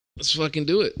Let's fucking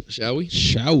do it, shall we?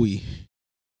 Shall we?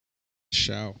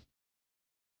 Shall.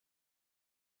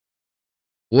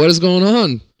 What is going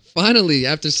on? Finally,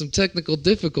 after some technical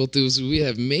difficulties, we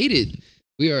have made it.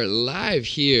 We are live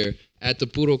here at the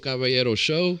Puro Caballero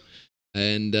show.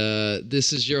 And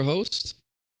this is your host,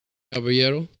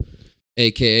 Caballero,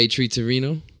 a.k.a.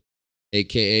 Treatorino,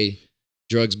 a.k.a.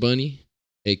 Drugs Bunny,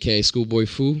 a.k.a. Schoolboy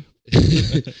Foo,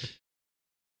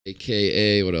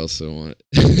 a.k.a. what else do I want?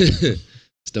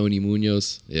 Stony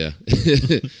Munoz. Yeah.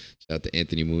 Shout out to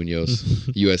Anthony Munoz,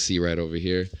 USC right over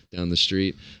here down the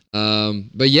street.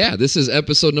 But yeah, this is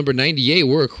episode number 98.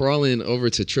 We're crawling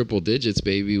over to triple digits,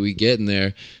 baby. We getting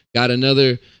there. Got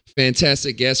another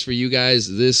fantastic guest for you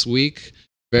guys this week.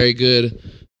 Very good,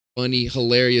 funny,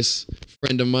 hilarious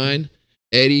friend of mine,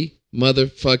 Eddie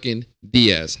motherfucking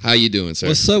Diaz. How you doing, sir?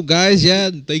 What's up, guys?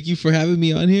 Yeah, thank you for having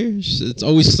me on here. It's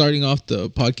always starting off the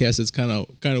podcast. It's kind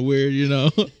of weird, you know.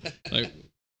 Like,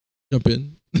 jump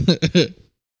in.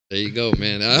 There you go,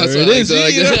 man. That's there what it is.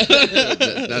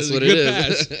 That's what it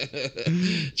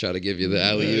is. Try to give you the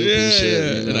alley-oop and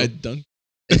shit. You know? And I dunk.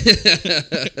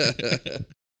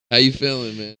 How you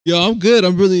feeling, man? Yo, I'm good.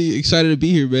 I'm really excited to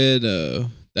be here, man.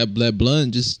 That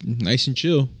blunt, just nice and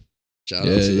chill. Shout out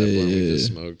to that blunt we just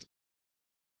smoked.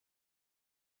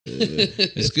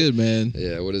 It's good, man.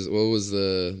 Yeah. What was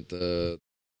the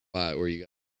spot where you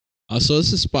got? So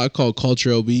it's a spot called Culture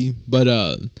LB, but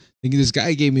thinking this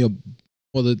guy gave me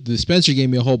the dispenser gave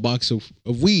me a whole box of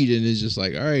weed, and it's just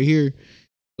like, all right, here,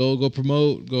 go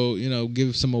promote, go,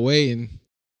 give some away, and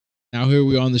now here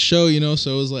we are on the show,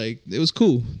 so it was like, it was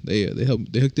cool. They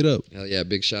hooked it up. Hell yeah,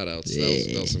 big shout outs.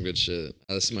 Yeah. That was some good shit.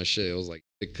 This is my shit. It was like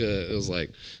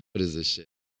what is this shit?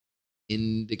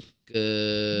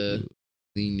 Indica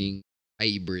leaning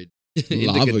hybrid.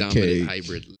 Lava Indica cake.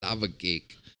 Hybrid. Lava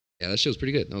cake. Yeah, that shit was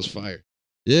pretty good. That was fire.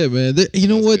 Yeah, man. You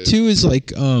know That's what good. too is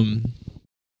like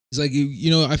it's like,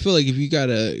 I feel like if you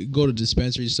gotta go to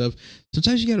dispensary stuff,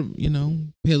 sometimes you gotta,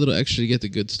 pay a little extra to get the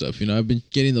good stuff. I've been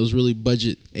getting those really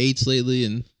budget 8s lately,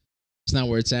 and it's not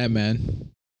where it's at, man.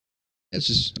 It's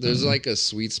just There's like a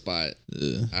sweet spot.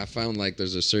 uh, I found like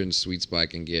there's a certain sweet spot I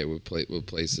can get with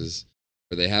places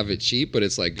where they have it cheap, but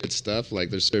it's like good stuff. Like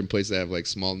there's certain places that have like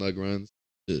small nug runs.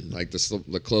 Like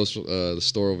the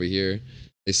store over here,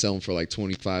 they sell them for like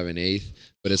 $25 an eighth,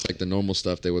 but it's like the normal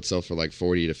stuff they would sell for like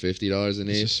 $40 to $50 an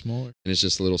it's eighth, just smaller. and it's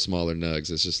just little smaller nugs.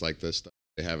 It's just like the stuff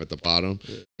they have at the bottom,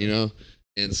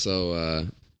 and so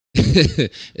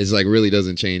it's like really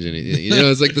doesn't change anything.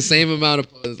 It's like the same amount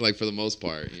of like for the most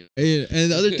part. And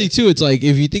the other thing too, it's like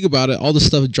if you think about it, all the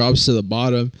stuff drops to the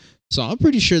bottom, so I'm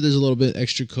pretty sure there's a little bit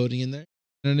extra coating in there.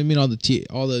 You know what I mean?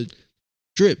 All the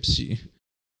drips.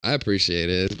 I appreciate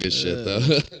it. It's good shit though.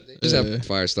 They just have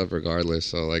fire stuff regardless.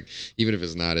 So like even if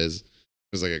it's not as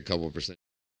it's like a couple percent,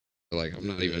 like I'm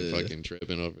not even fucking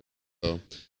tripping over it. So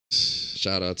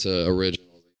shout out to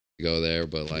Originals to go there,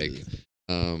 but like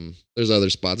there's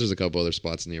other spots. There's a couple other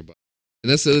spots nearby,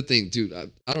 and that's the other thing, dude.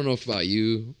 I don't know if about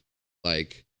you,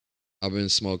 like I've been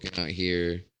smoking out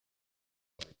here,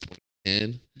 like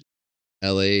 2010,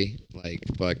 LA, like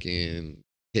fucking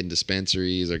hitting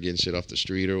dispensaries or getting shit off the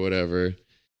street or whatever.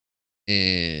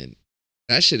 And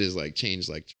that shit is like changed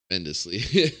like tremendously.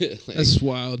 Like, That's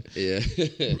wild. yeah.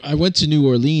 I went to New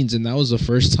Orleans, and that was the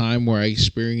first time where I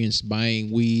experienced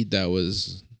buying weed that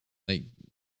was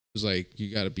like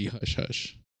you gotta be hush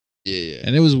hush. Yeah.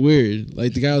 And it was weird.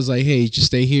 Like the guy was like, "Hey, just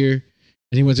stay here,"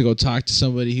 and he went to go talk to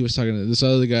somebody. He was talking to this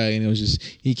other guy, and it was just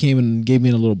he came and gave me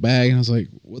in a little bag, and I was like,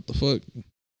 "What the fuck?"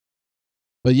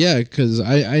 But yeah, because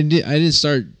I didn't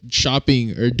start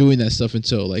shopping or doing that stuff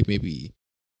until like maybe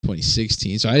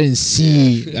 2016, so I didn't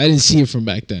see it from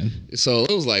back then. So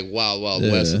it was like wild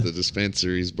west with the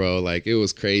dispensaries, bro. Like it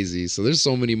was crazy. So there's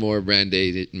so many more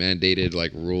mandated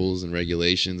like rules and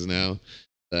regulations now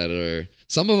that are,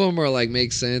 some of them are like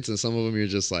make sense, and some of them you're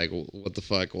just like, what the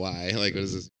fuck, why? Like what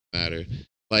does this matter?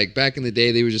 Like back in the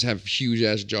day, they would just have huge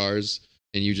ass jars,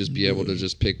 and you just be able to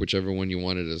just pick whichever one you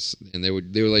wanted to, and they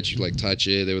would let you like touch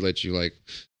it. They would let you like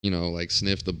like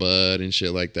sniff the bud and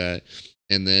shit like that.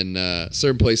 And then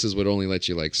certain places would only let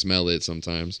you like smell it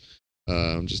sometimes,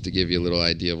 just to give you a little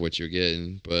idea of what you're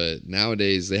getting. But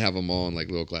nowadays they have them all in like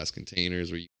little glass containers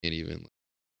where you can't even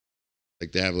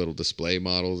like they have little display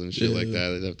models and shit like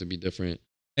that. They have to be different.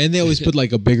 And they always put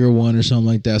like a bigger one or something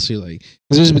like that. So you're like,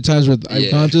 because there's been times where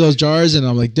I've gone through those jars and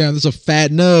I'm like, damn, that's a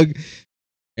fat nug.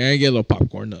 And I get little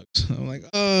popcorn nugs. I'm like,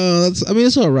 oh,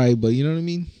 it's all right, but you know what I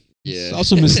mean? Yeah. It's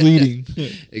also misleading.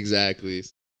 Exactly.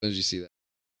 Sometimes you see that.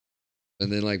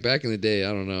 And then like back in the day, I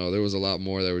don't know, there was a lot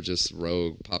more that were just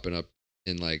rogue popping up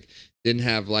and like didn't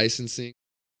have licensing,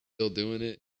 still doing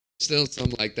it. still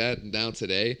some like that now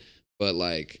today, but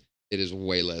like it is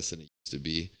way less than it used to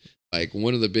be. Like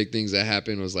one of the big things that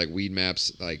happened was like Weed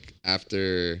Maps. Like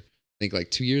after I think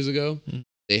like 2 years ago,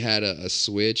 they had a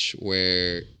switch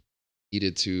where you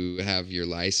needed to have your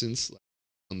license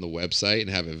on the website and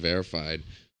have it verified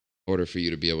in order for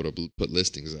you to be able to put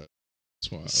listings up.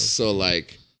 That's wild. So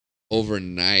like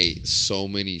overnight, so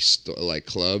many like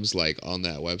clubs like on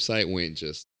that website went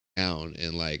just down,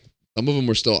 and like some of them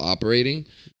were still operating,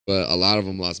 but a lot of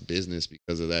them lost business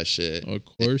because of that shit. Of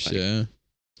course, like, yeah.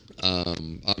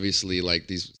 Obviously, like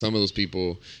some of those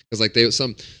people, because like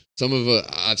some of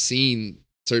I've seen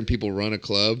certain people run a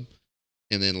club,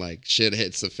 and then like shit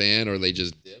hits the fan, or they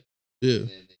just dip. Yeah.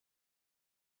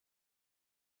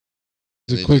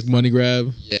 It's a quick money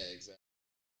grab. Yeah,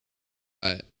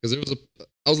 exactly. Because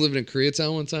I was living in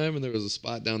Koreatown one time, and there was a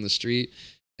spot down the street,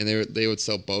 and they would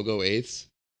sell BOGO eighths,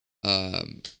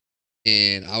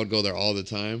 and I would go there all the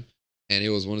time, and it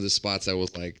was one of the spots that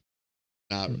was like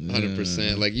not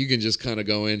 100%. Like you can just kind of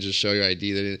go in, just show your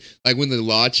ID. Like when the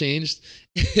law changed,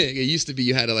 it used to be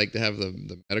you had to have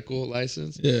the medical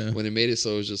license. Yeah. When they made it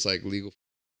so it was just like legal for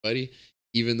everybody,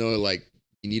 even though like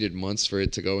you needed months for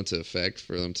it to go into effect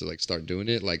for them to like start doing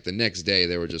it. Like the next day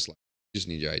they were just like, you just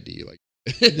need your ID. Like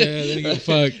yeah, they didn't give a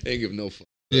fuck. They didn't give no fuck.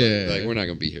 Yeah, like we're not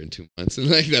gonna be here in 2 months, and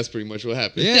like that's pretty much what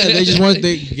happened. Yeah, they just want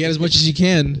they get as much as you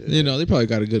can. You know, they probably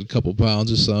got a good couple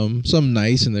pounds or some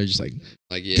nice, and they're just like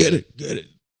yeah, get it,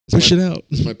 push it out.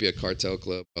 This might be a cartel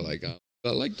club, but like I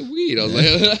like the weed. I was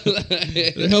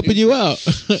like, they're helping you out.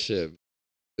 Shit,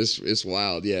 it's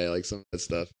wild. Yeah, like some of that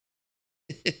stuff.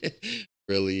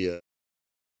 Really,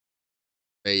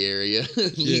 gray area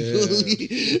legally.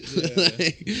 Yeah.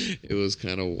 Like, it was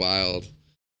kind of wild.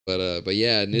 But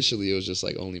yeah, initially it was just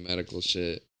like only medical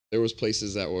shit. There was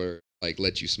places that were like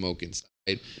let you smoke inside.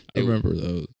 I remember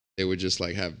those. They would just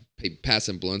like have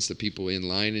passing blunts to people in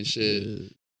line and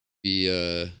shit.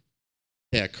 Yeah,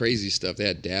 crazy stuff. They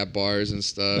had dab bars and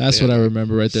stuff. That's what I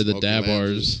remember right there. The dab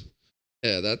bars.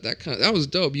 Yeah, that was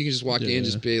dope. You can just walk in,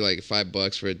 just pay like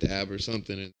 $5 for a dab or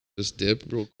something, and just dip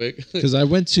real quick. Because I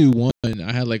went to one.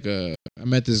 I had like I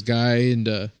met this guy, and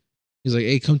he's like,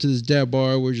 "Hey, come to this dab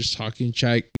bar. We're just talking,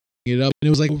 chatting it up." And it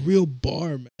was like a real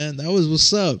bar, man. That was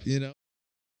what's up, you know.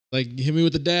 Like hit me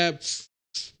with the dab.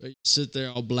 You sit there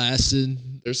all blasted.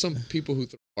 There's some people who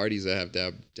throw parties that have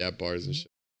dab bars and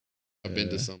shit. I've been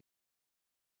to some.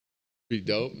 Pretty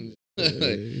dope.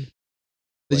 They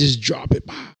just drop it.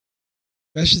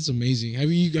 That shit's amazing.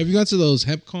 Have you gone to those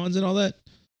hemp cons and all that?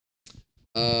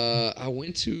 I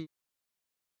went to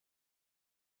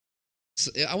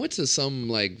some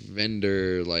like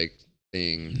vendor like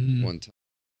thing one time.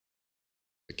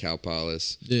 The Cow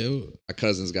Palace. Yeah. My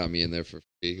cousins got me in there for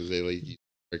free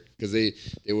because they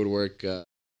would work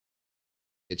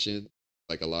kitchen,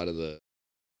 like a lot of the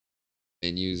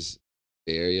venues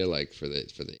in the area, like for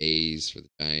the A's, for the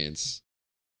Giants,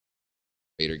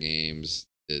 Raider games.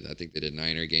 I think they did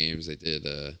Niner games. They did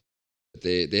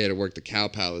they had to work the Cow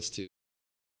Palace too.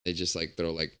 They just like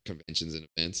throw like conventions and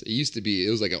events. It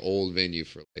was like an old venue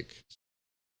for like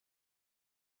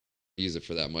use it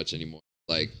for that much anymore.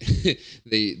 Like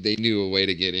they knew a way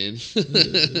to get in.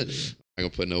 I'm gonna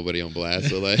put nobody on blast.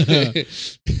 So like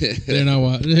they're not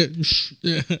what.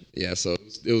 Yeah, so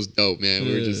it was dope, man.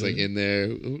 We were just like in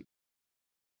there,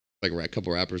 like a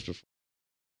couple rappers before.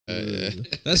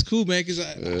 That's cool, man. Because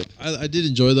I did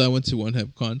enjoy that. I went to one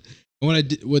hemp con,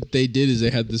 and what they did is they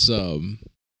had this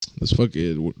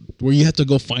fucking where you had to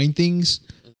go find things.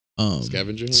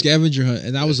 Scavenger hunt,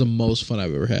 and that was the most fun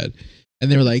I've ever had.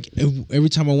 And they were like, every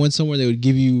time I went somewhere, they would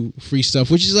give you free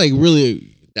stuff, which is like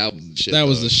really that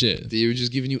was the shit. They were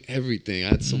just giving you everything. I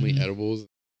had so many edibles.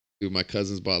 Dude, my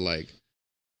cousins bought like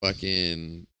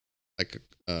fucking like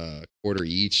a quarter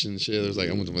each and shit. There's like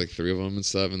almost like 3 of them and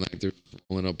stuff, and like they're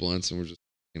rolling up blunts, and we're just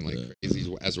like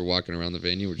crazy as we're walking around the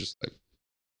venue. We're just like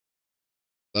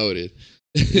loaded.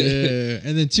 Yeah,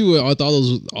 and then too, all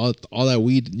that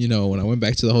weed. You know, when I went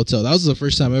back to the hotel, that was the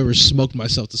first time I ever smoked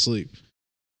myself to sleep.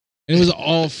 And it was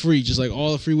all free, just like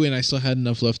all the free weed, and I still had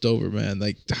enough left over, man.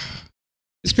 Like,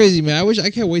 it's crazy, man. I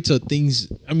can't wait till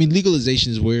things. I mean,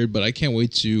 legalization is weird, but I can't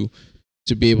wait to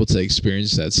be able to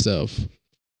experience that stuff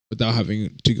without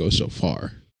having to go so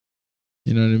far.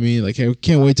 You know what I mean? Like, I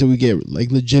can't wait till we get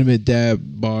like legitimate dab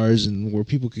bars and where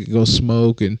people can go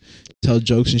smoke and tell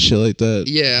jokes and shit like that.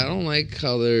 Yeah, I don't like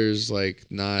how there's like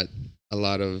not a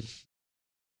lot of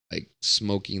like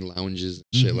smoking lounges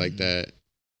and shit like that.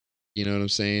 You know what I'm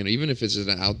saying? Even if it's just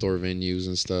an outdoor venues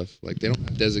and stuff, like they don't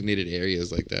have designated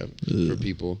areas like that for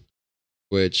people.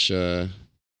 Which,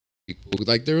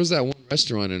 like there was that one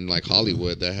restaurant in like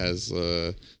Hollywood that has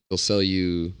they'll sell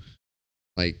you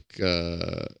like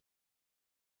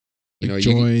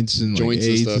joints and joints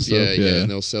like and stuff. yeah, yeah, and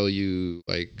they'll sell you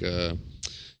like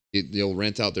they'll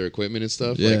rent out their equipment and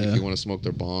stuff. Like if you want to smoke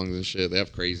their bongs and shit, they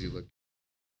have crazy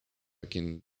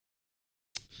looking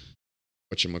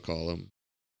whatchamacallem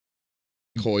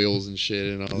coils and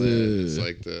shit and all that. It's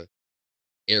like the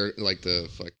air, like the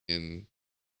fucking,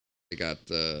 they got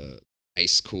the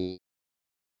ice cool.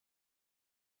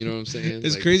 You know what I'm saying?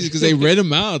 It's like, crazy because they rent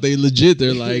them out. They legit.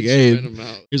 They're like, hey,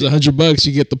 here's $100.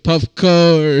 You get the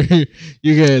Puffco, or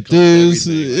you get this.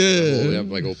 Like, they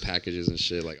have like old packages and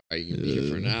shit. Like, you can be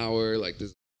here for an hour. Like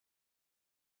this.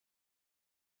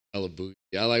 Hella bougie.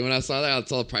 Yeah, like when I saw that, I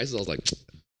saw the prices. I was like,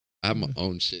 I have my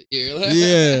own shit here. Like,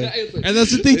 yeah, and that's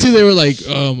the thing too. They were like,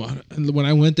 when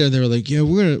I went there, they were like, yeah,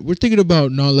 we're thinking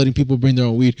about not letting people bring their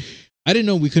own weed. I didn't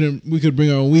know we could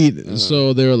bring our own weed,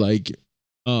 so they were like,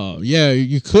 yeah,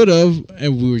 you could have,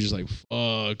 and we were just like,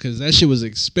 fuck, because that shit was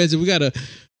expensive. We got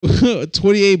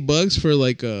 $28 for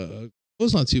like it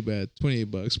was not too bad,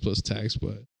 $28 plus tax,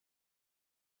 but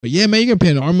yeah, man, you're gonna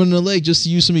pay an arm and a leg just to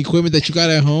use some equipment that you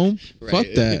got at home. Right. Fuck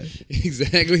that.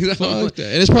 Exactly. Fuck that,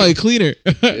 and it's probably cleaner.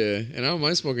 Yeah, and I don't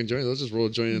mind smoking joints. I'll just roll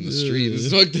a joint in the street and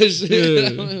smoke this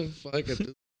shit. Yeah. Fuck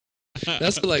it.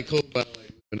 That's what like cool about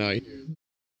like living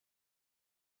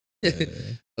out here.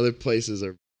 Other places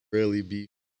are really beef.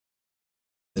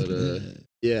 But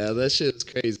yeah, that shit is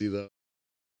crazy though.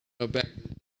 Back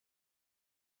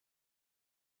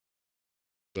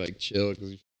like chill,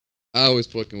 because I always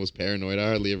fucking was paranoid. I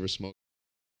hardly ever smoked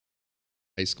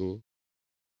in high school.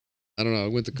 I don't know. I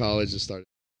went to college and started,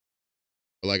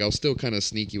 but like I was still kind of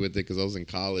sneaky with it because I was in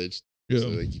college. Yeah. So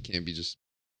like you can't be just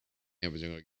campus, you're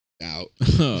gonna get out.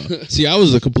 See, I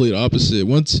was the complete opposite.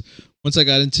 Once I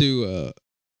got into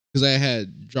because I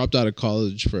had dropped out of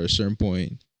college for a certain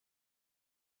point.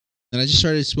 And I just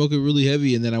started smoking really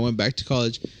heavy, and then I went back to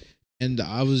college, and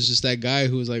I was just that guy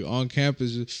who was like on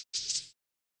campus,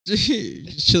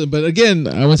 just chilling. But again,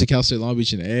 I went to Cal State Long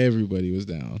Beach, and everybody was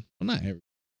down. Well, not everybody.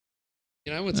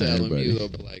 I went to LMU though,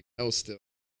 but like that was still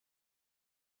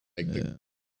like the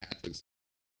Catholics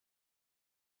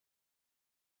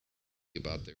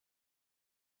about their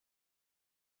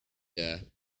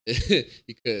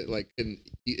you could like couldn't.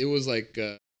 It was like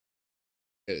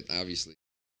obviously.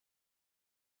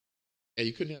 Yeah,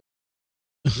 you couldn't have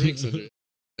drinks under it.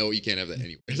 No, you can't have that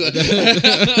anywhere.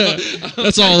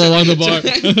 That's all along the bar.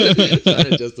 Trying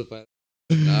to justify.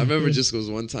 I remember just was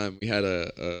one time we had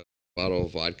a bottle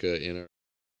of vodka in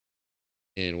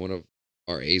and one of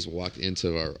our A's walked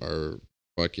into our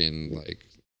fucking like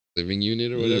living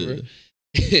unit or whatever,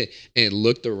 and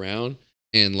looked around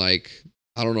and like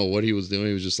I don't know what he was doing.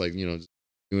 He was just like just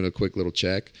doing a quick little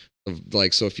check.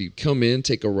 Like, so if you come in,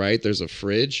 take a right, there's a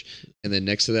fridge, and then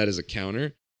next to that is a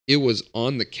counter. It was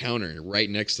on the counter right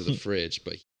next to the fridge,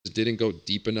 but he just didn't go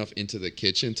deep enough into the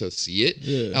kitchen to see it.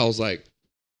 Yeah. I was like,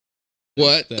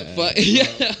 what the fuck?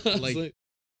 Yeah. Like,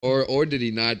 or did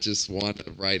he not just want to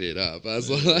write it up? I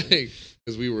was like,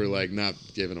 because we were like not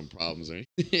giving him problems or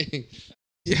anything.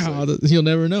 Yeah, like, you'll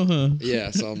never know, huh?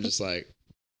 Yeah, so I'm just like,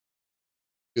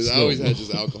 because I always had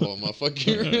just alcohol in my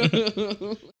fucking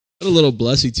room. What a little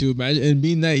blessing too. Imagine and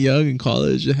being that young in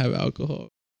college and have alcohol.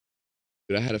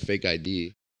 Dude, I had a fake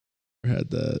ID. I had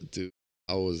that. Dude,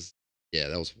 that was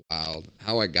wild.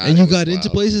 How I got and you got into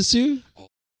places too? Oh,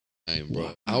 bro.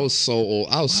 Wow. I was so old.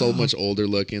 I was so much older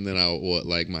looking than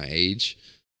like my age.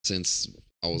 Since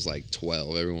I was like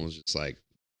 12, everyone was just like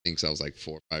thinks I was like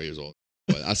 4 or 5 years old.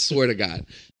 But I swear to God,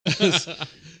 and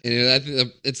I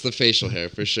think it's the facial hair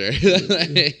for sure.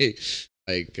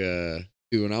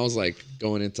 Dude, when I was like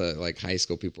going into like high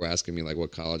school, people were asking me like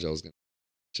what college I was going to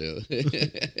chill. And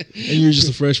you're just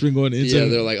a freshman going into Yeah,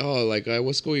 they're like, oh, like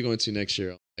what school are you going to next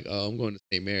year? I'm like, oh, I'm going to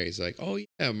St. Mary's. They're like, oh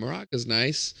yeah, Morocco's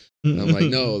nice. And I'm like,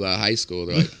 no, the high school.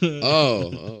 They're like,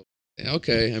 oh,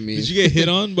 okay. I mean, did you get hit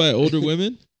on by older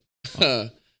women?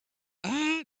 Not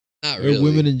really. Or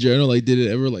women in general, like, did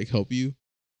it ever like help you?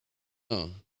 Oh,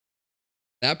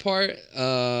 that part,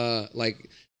 like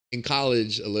in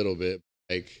college a little bit,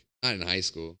 like. Not in high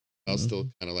school. I was still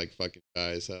kind of like fucking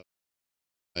shy as hell.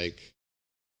 Like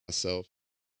myself,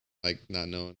 like not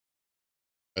knowing.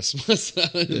 Rest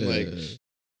myself. Like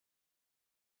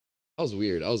I was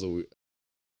weird. I was a weird.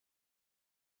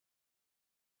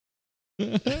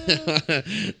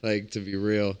 Like to be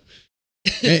real.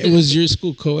 Hey, was your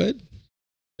school co-ed?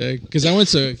 Because I went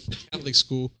to Catholic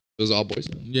school. It was all boys.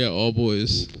 Yeah, all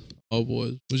boys. All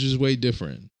boys, which is way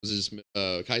different. Was it just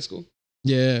high school?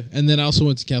 Yeah, and then I also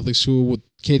went to Catholic school with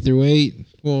K through 8.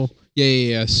 Well,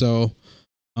 yeah. So,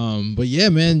 but yeah,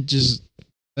 man, just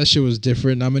that shit was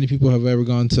different. Not many people have ever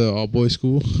gone to all boys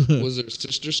school. Was there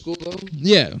sister school though?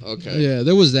 Yeah. Okay. Yeah,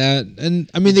 there was that,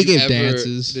 and I mean they gave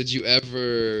dances. Did you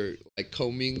ever like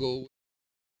commingle?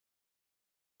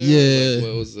 Yeah. Like,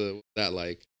 what was that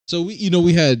like? So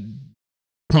we had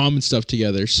prom and stuff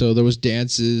together. So there was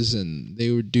dances, and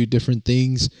they would do different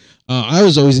things. I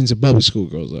was always into public school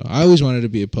girls though. I always wanted to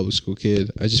be a public school kid.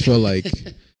 I just felt like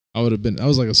I would have been. I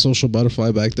was like a social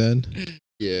butterfly back then.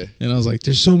 Yeah. And I was like,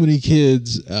 there's so many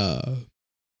kids.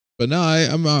 But now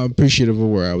I'm appreciative of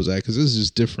where I was at because this is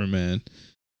just different, man.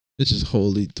 It's just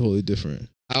totally different.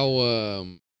 How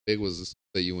big was the school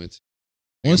that you went to?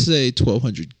 I want to say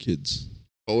 1,200 kids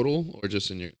Total, or just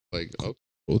in your like? Oh,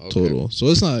 total. So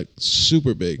it's not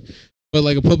super big, but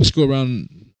like a public school around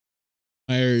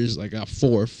Myers, like got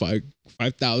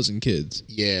 5,000 kids.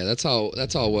 yeah. That's how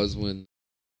it was when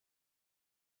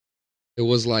it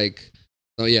was like.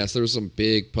 Oh yes, there was some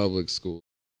big public schools.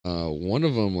 One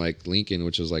of them like Lincoln,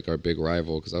 which was like our big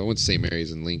rival, because I went to St.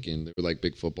 Mary's in Lincoln. They were like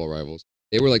big football rivals.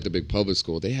 They were like the big public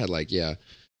school. They had like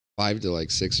 5 to like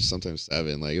 6 or sometimes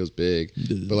 7. Like it was big,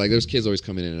 but like there's kids always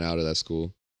coming in and out of that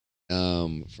school.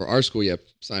 For our school, yeah.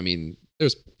 So, I mean,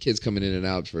 there's kids coming in and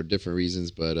out for different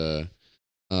reasons, but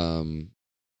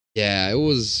yeah, it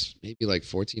was maybe like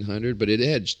 1,400, but it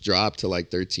had dropped to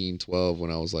like 13, 12 when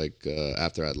I was like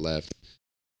after I'd left.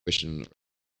 Tuition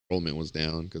enrollment was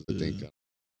down because I think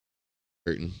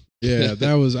hurting. Yeah,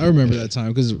 that was. I remember that time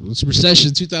because it was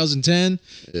recession 2010.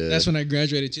 Yeah. That's when I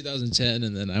graduated 2010,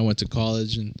 and then I went to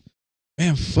college. And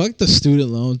man, fuck the student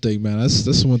loan thing, man. That's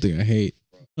the one thing I hate.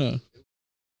 Huh.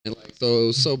 And like, so it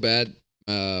was so bad.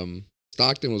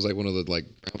 Stockton was like one of the like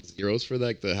ground zeros for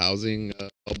like the housing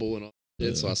bubble and all that.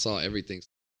 Yeah. So I saw everything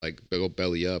like go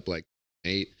belly up like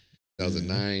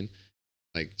 2009.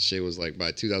 Like shit was like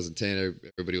by 2010,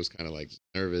 everybody was kind of like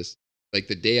nervous. Like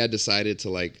the day I decided to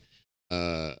like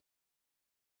go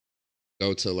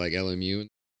to like LMU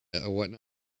and whatnot,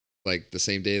 like the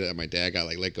same day that my dad got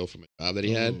like let go from a job that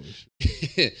he had,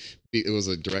 it was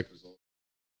a direct result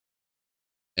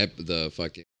of the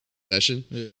fucking session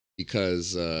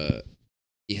because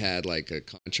he had like a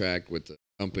contract with the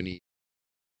company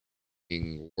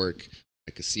work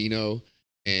a casino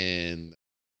and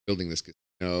building this casino,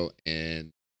 and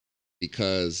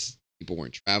because people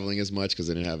weren't traveling as much because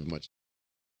they didn't have much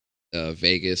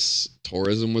Vegas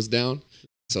tourism was down,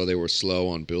 so they were slow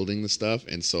on building the stuff,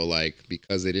 and so like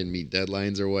because they didn't meet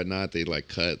deadlines or whatnot, they like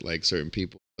cut like certain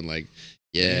people and like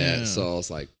so I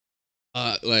was like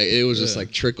it was just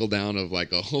like trickle down of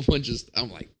like a whole bunch of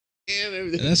I'm like damn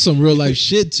everything. And that's some real life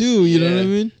shit too, you know what I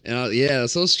mean? And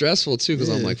it's so stressful too because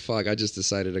I'm like fuck, I just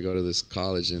decided to go to this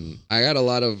college and I got a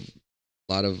lot of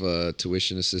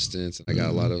tuition assistance and I got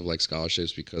a lot of like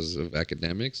scholarships because of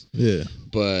academics. Yeah.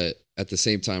 But at the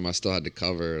same time I still had to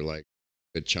cover like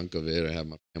a good chunk of it. I have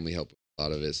my family help with a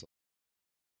lot of it. So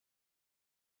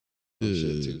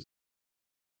shit too.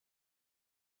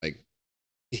 Like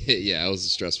it was a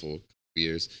stressful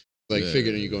years. Like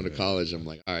figuring you going to college, I'm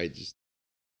like, all right, just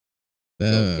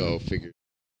go figure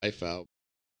life out.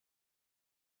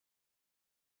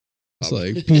 It's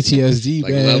like PTSD,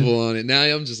 like man. Level on it. Now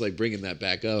I'm just like bringing that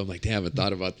back up. I'm like, damn, I haven't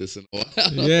thought about this in a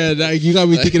while. Yeah, you got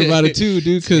me thinking about it too,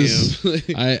 dude. Because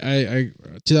I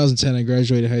 2010 I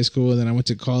graduated high school and then I went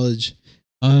to college.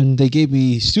 They gave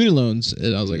me student loans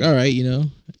and I was like, all right, you know.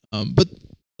 But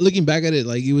looking back at it,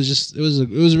 like it was a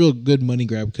real good money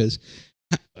grab because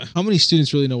how many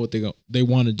students really know what they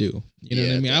want to do? You know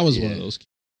what I mean? I was one of those.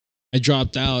 I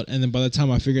dropped out, and then by the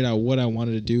time I figured out what I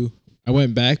wanted to do, I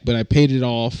went back, but I paid it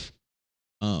off.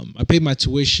 I paid my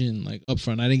tuition like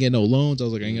upfront. I didn't get no loans. I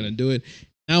was like, I ain't gonna do it.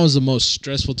 That was the most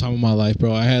stressful time of my life,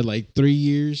 bro. I had like 3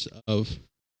 years of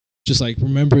just like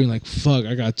remembering, like, fuck,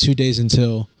 I got 2 days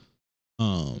until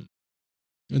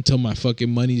my fucking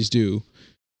money's due,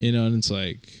 you know. And it's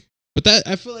like, but that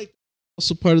I feel like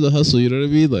also part of the hustle. You know what I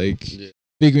mean? Like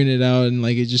figuring it out, and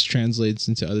like it just translates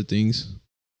into other things.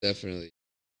 Definitely.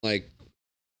 Like,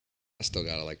 I still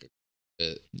gotta like a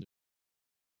bit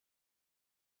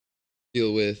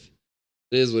deal with.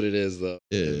 It is what it is, though.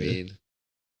 Yeah. I mean,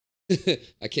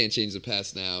 I can't change the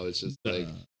past now. It's just like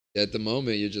at the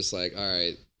moment you're just like, all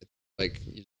right, like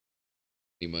you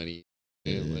need money,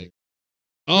 and like,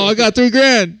 oh, I got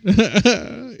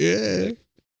 $3,000. Yeah,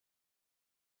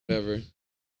 whatever.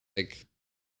 Like,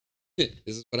 this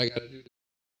is what I gotta do.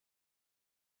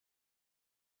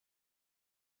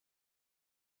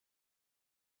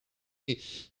 I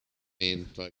mean,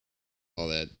 fuck all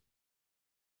that.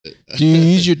 Do you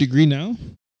use your degree now?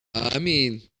 I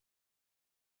mean,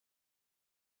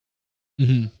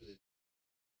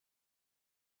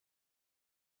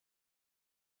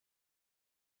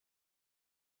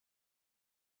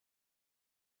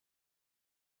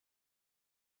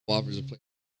 Whoppers are playing.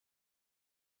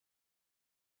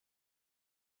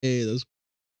 Hey, those.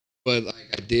 But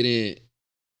like I didn't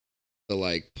to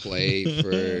like play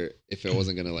for if it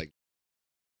wasn't gonna like.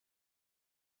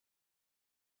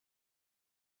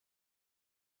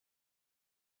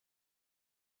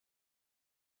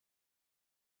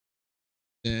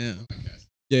 Damn.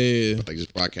 Yeah. Like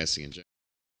just broadcasting in general.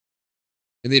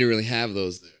 And they didn't really have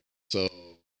those there. So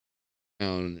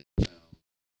found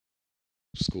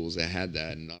schools that had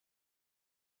that and not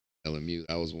LMU.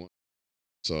 That was one.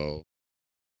 So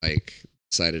like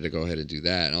decided to go ahead and do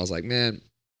that. And I was like, man,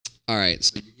 all right,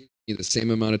 so you give me the same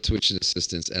amount of tuition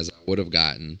assistance as I would have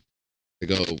gotten to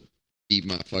go beat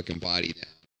my fucking body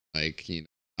down. Like, you know,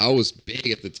 I was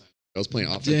big at the time. I was playing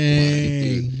offensive line,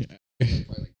 dude. Probably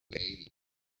like 280.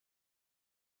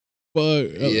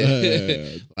 But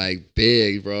Yeah. Like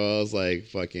big, bro. I was like,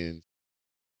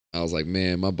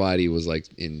 man, my body was like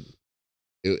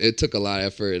it took a lot of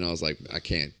effort and I was like, I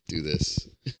can't do this.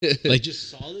 like just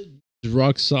solid,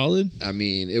 rock solid. I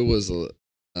mean, it was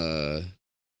I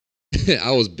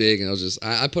was big and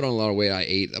I put on a lot of weight. I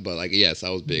ate, but like, yes, I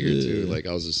was bigger too. Like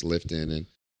I was just lifting and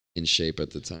in shape at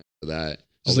the time for that.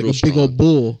 Just like a big old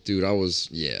bull. Dude, I was,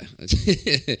 yeah. I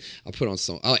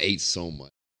ate so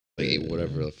much. Like ate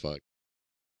whatever the fuck.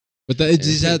 But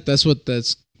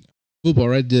that's football,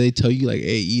 right? Do they tell you like,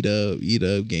 hey, eat up,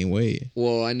 gain weight?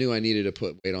 Well, I knew I needed to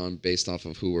put weight on based off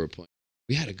of who we were playing.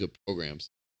 We had a good programs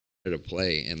to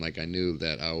play, and like I knew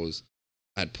that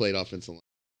I'd played offensive line.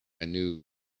 I knew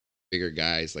bigger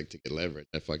guys like to get leverage.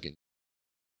 That fucking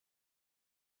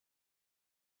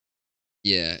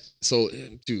yeah. So,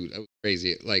 dude, that was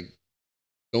crazy. Like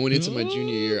going into my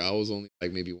junior year, I was only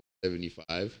like maybe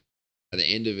 175. At the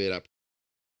end of it,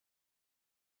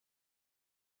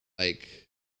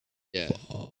 yeah.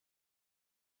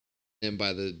 And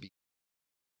by the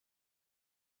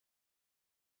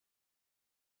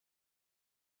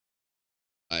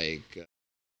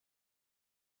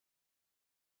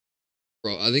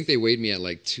bro, I think they weighed me at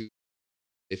like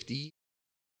 250.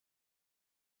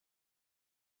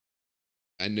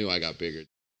 I knew I got bigger.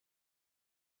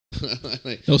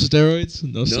 Like, no steroids?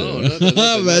 No, nothing,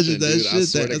 imagine that dude. shit. I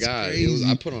swear to That's God, crazy.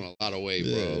 I put on a lot of weight,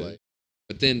 bro. Like,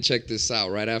 but then check this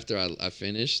out. Right after I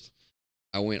finished,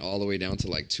 I went all the way down to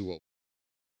like 205.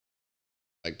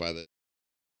 Like by the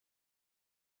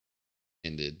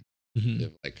ended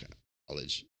of like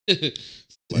college. Like,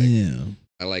 damn.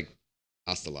 I like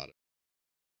lost a lot of.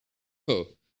 Oh,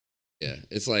 yeah.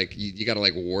 It's like you got to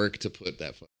like work to put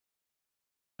that.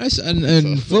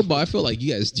 And football, I feel like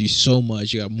you guys do so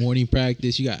much. You got morning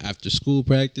practice, you got after school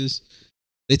practice.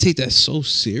 They take that so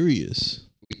serious.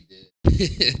 We did.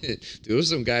 Dude, there was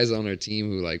some guys on our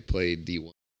team who like played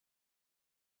D1.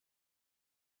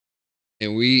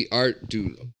 And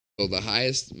dude, so the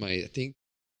highest, I think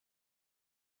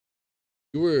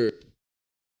you were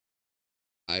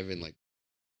Ivan like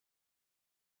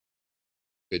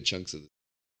good chunks of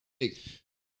the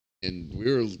and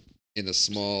we were in a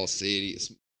small city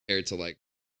compared to like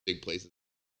big places.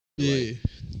 Yeah.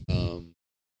 Like,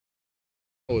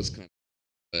 it was kind of,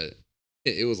 but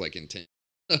it was like intense.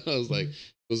 I was like,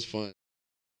 it was fun.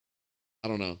 I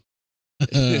don't know.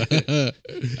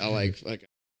 I like fucking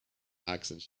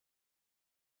oxen.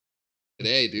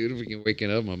 Today, dude, if we can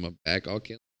waking up on my back all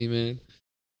killing me, man.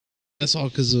 That's all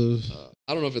because of.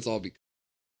 I don't know if it's all because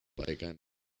like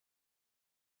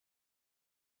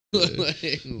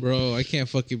bro, I can't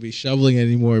fucking be shoveling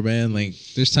anymore, man. Like,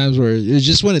 there's times where it's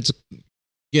just when it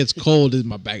gets cold,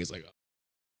 my back is like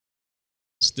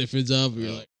stiffens up. And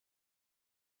you're like,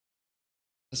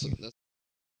 that's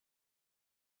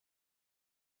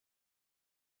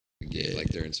yeah, like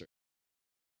during certain.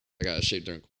 I got a shape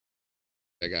during.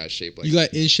 I got a shape like. You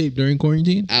got in shape during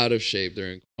quarantine? Out of shape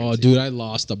during. Oh, dude, I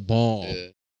lost a ball. Yeah.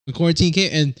 When quarantine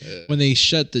came and when they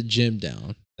shut the gym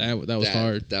down, that was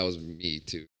hard. That was me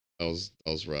too. That was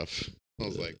rough. I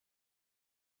was like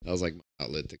my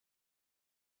outlet to.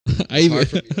 Hard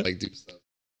for me to like do stuff.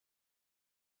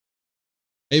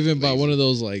 I even bought one of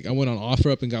those, like, I went on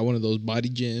OfferUp and got one of those body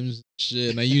gyms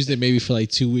shit, and I used it maybe for like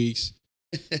 2 weeks.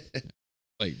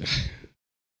 Like,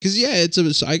 because yeah,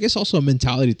 I guess also a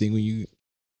mentality thing when you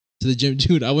to the gym,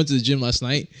 dude. I went to the gym last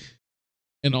night,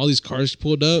 and all these cars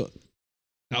pulled up.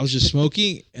 I was just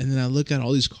smoking, and then I look at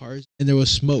all these cars, and there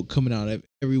was smoke coming out of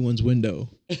everyone's window.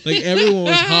 Like everyone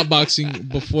was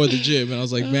hotboxing before the gym, and I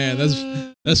was like, man,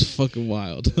 that's fucking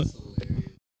wild.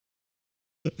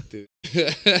 Dude.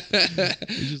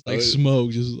 Just like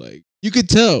smoke, just like you could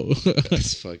tell.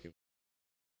 That's fucking.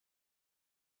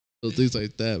 So things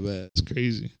like that, man, it's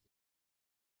crazy.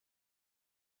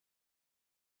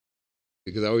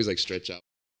 Because I always like stretch out.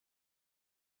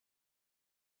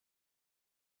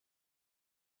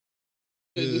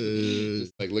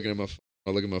 Just like looking at my phone.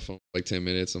 I look at my phone for like 10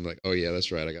 minutes. I'm like, oh yeah,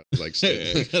 that's right. I got like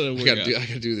I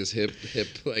gotta do this hip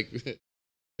like.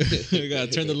 I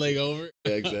gotta turn the leg over.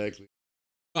 Yeah, exactly.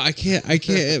 I can't,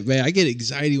 man. I get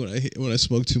anxiety when I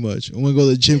smoke too much. I want to go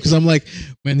to the gym because I'm like,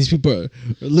 man, these people are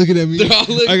looking at me.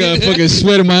 I got fucking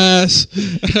sweat in my ass.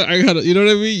 I gotta, you know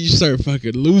what I mean? You start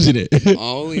fucking losing it. I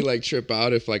only like trip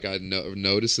out if like I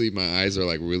noticeably my eyes are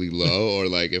like really low, or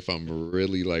like if I'm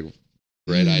really like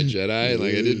red-eyed Jedi,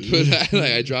 like I didn't put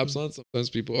like I drops on sometimes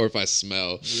people, or if I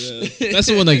smell. Yeah. That's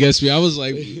the one that gets me. I was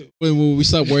like, when we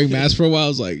stopped wearing masks for a while, I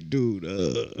was like, dude,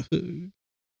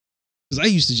 because I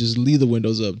used to just leave the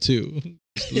windows up too.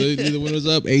 Leave the windows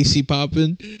up, AC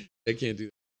popping. I can't do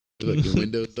that. Like the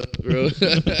windows up, bro.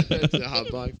 It's a hot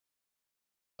box.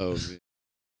 Oh man,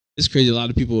 it's crazy. A lot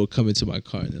of people will come into my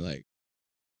car and they're like,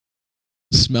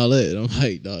 smell it, and I'm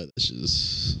like, no, that's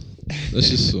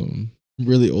just some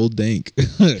really old dank.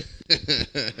 I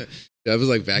was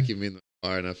like vacuuming in the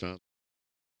car and I found.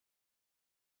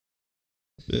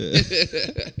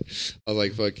 I was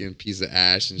like fucking piece of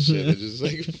ash and shit. It just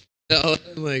like.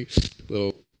 Like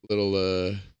little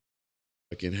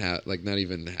fucking half, like not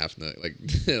even half nut, like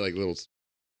like little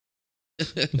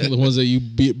the ones that you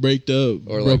breaked up,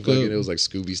 or like fucking, it was like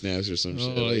Scooby Snaps or some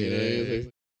shit. Like, yeah. Like,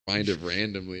 find it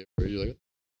randomly. You're like,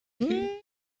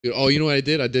 dude, oh, you know what I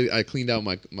did? I cleaned out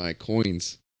my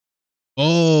coins.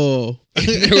 Oh,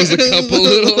 there was a couple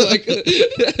little like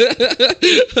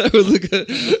there was like a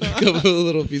couple of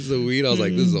little pieces of weed. I was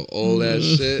like, this is an old ass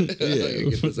shit. Yeah.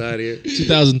 Get this out of here.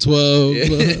 2012.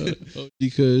 Yeah. OG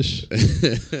Kush.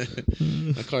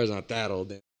 My car's not that old.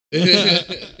 Damn.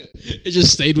 It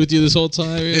just stayed with you this whole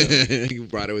time. Yeah. You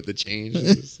brought it with the change.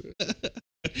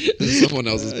 It was someone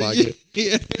else's pocket.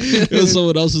 Yeah. It was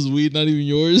someone else's weed, not even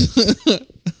yours.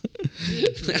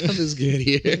 How this get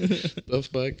here? The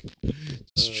fuck?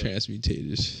 It's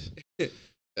transmutated.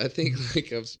 I think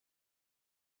like I'm.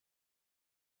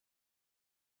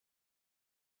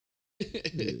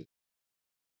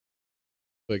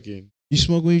 Fucking. You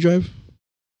smoke when you drive?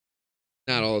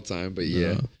 Not all the time, but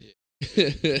yeah. No.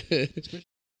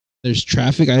 There's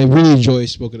traffic. I really enjoy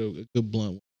smoking a good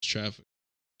blunt when there's traffic,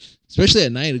 especially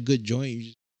at night. A good joint. You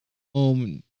just home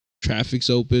and traffic's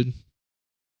open.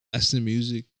 That's the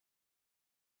music.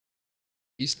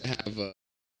 Used to have when I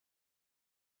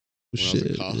was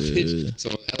in college. So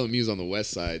LMU's on the west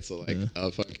side, so like I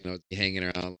was be hanging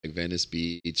around like Venice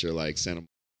Beach or like Santa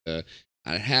Monica.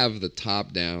 I'd have the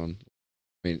top down.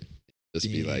 I mean, just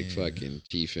be like fucking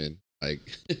chiefing. Like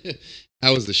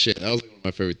that was the shit. That was like one of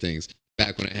my favorite things.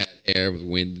 Back when I had hair with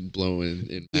wind blowing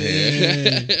in my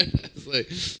hair. It's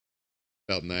like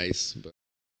felt nice. But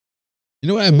you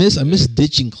know what I miss? I miss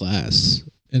ditching class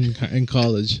in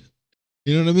college.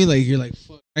 You know what I mean? Like you're like,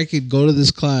 fuck, I could go to this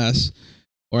class,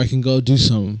 or I can go do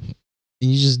something,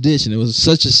 and you just ditch, and it was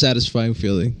such a satisfying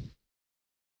feeling.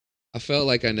 I felt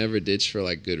like I never ditched for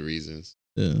like good reasons.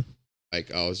 Yeah,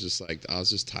 like I was just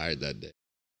tired that day.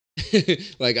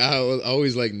 Like I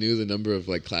always like knew the number of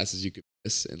like classes you could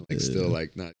miss and like still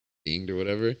like not dinged or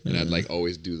whatever, and I'd like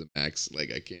always do the max.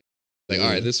 Like I can't. Like, all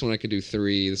right, this one I can do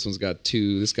 3. This one's got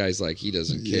 2. This guy's like, he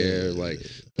doesn't care. Like,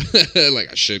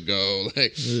 like I should go.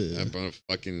 Like, I'm gonna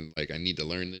fucking like, I need to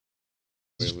learn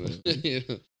this. Yeah.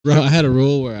 Bro, I had a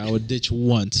rule where I would ditch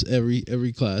once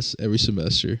every class, every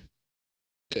semester,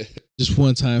 just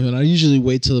one time, and I usually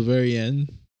wait till the very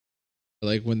end,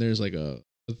 like when there's like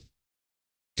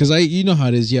because you know how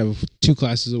it is. You have 2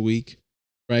 classes a week,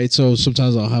 right? So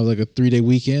sometimes I'll have like a 3-day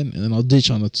weekend, and then I'll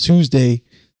ditch on a Tuesday.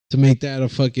 To make that a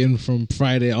fucking from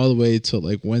Friday all the way to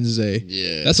like Wednesday.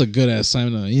 Yeah. That's a good ass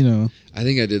time, you know. I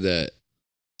think I did that.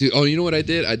 Dude, oh, you know what I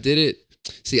did? I did it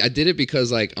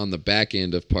because like on the back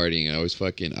end of partying, I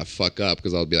fuck up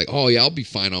because I'll be like, oh yeah, I'll be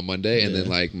fine on Monday. And then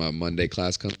like my Monday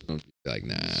class comes and I'll be like,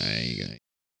 nah, I ain't gonna.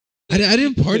 I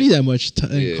didn't party that much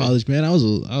in college, man. I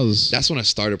was. That's when I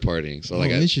started partying. So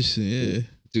like, interesting, yeah.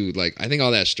 Dude, like I think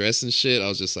all that stress and shit, I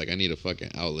was just like, I need a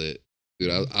fucking outlet.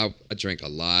 Dude, I drank a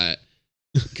lot.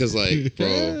 Cause like,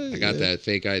 bro, I got that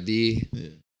fake ID.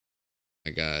 Yeah.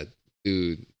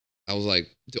 I was like,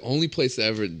 the only place to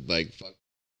ever like fuck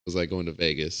was like going to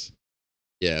Vegas.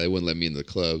 Yeah, they wouldn't let me in the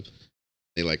club.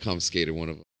 They like confiscated one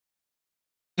of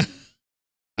them.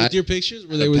 With your pictures?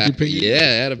 Were they with your pictures? Yeah,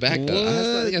 I had a backup.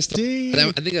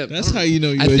 That's how you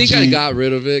know. I think I got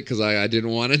rid of it because I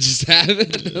didn't want to just have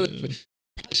it. That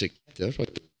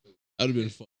would have been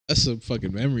fun. That's some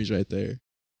fucking memories right there.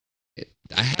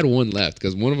 I had one left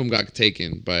because one of them got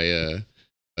taken by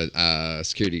a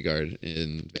security guard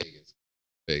in Vegas.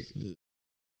 Fake.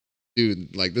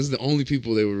 Dude, like this is the only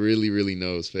people they would really, really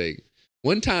know is fake.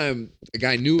 One time, a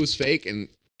guy knew it was fake, and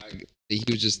he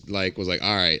was just like,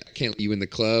 all right, I can't let you in the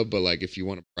club, but like if you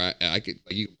want to,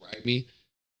 you can bribe me,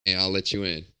 and I'll let you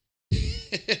in.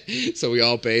 So we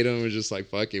all paid him. We're just like,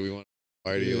 fuck it, we want to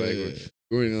party. Yeah. Like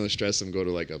we weren't gonna stress him. Go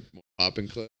to like a more popping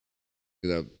club.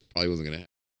 That probably wasn't gonna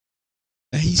happen.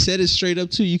 And he said it straight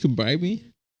up too. You can bribe me.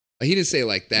 He didn't say it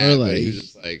like that, Or but like- he was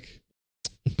just like.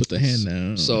 Put the hand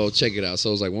down. So check it out. So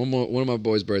it was like one of my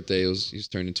boys' birthday. He was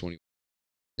turning 20,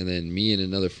 and then me and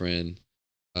another friend,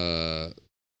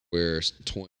 we're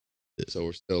 20, so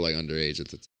we're still like underage at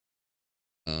the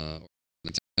time.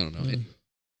 I don't know.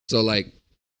 So like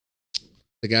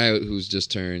the guy who's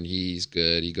just turned, he's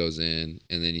good. He goes in,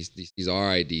 and then he sees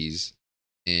our IDs,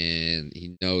 and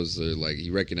he knows they're like he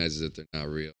recognizes that they're not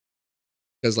real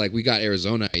because like we got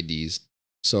Arizona IDs.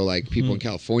 So like people in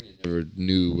California never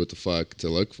knew what the fuck to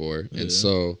look for, and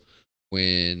so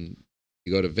when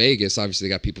you go to Vegas, obviously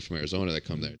they got people from Arizona that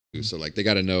come there too. So like they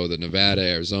got to know the Nevada,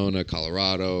 Arizona,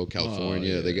 Colorado,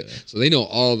 California. So they know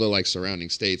all the like surrounding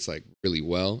states like really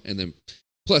well, and then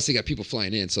plus they got people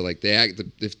flying in. So like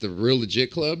if the real legit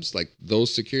clubs like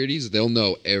those securities, they'll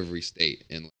know every state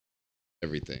and like,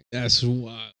 everything. That's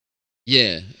wild.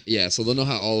 Yeah. So they'll know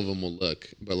how all of them will look,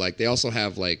 but like they also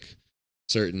have like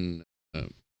certain.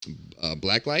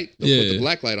 Black light. They'll put the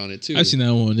black light on it too. I've seen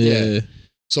that one. Yeah.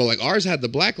 So like ours had the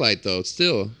black light though.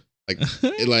 Still,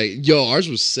 ours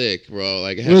was sick, bro.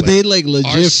 Like, Were they like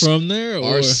legit from there?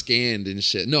 Or? Ours scanned and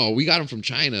shit. No, we got them from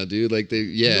China, dude. Like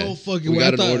No fucking. We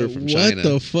got an order from China. What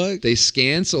the fuck? They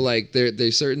scan, so like they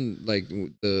certain like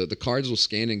the cards will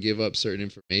scan and give up certain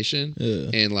information,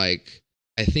 and like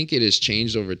I think it has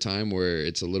changed over time where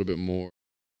it's a little bit more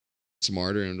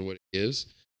smarter in what it gives.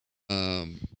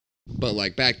 But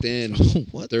like back then,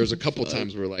 there was a couple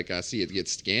times where like I see it get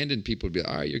scanned and people would be like,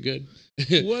 all right, you're good.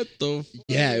 What the fuck?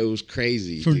 Yeah, it was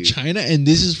crazy. From dude. China? And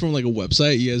this is from like a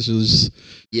website? You guys just...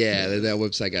 Yeah, that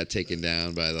website got taken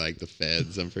down by like the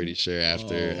feds, I'm pretty sure,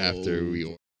 after we...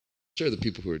 I'm sure the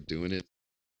people who are doing it.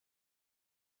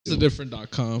 It's a different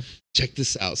 .com. Check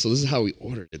this out. So this is how we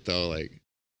ordered it though. Like,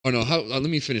 oh no, let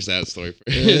me finish that story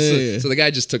first. So the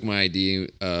guy just took my ID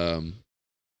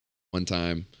one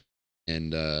time.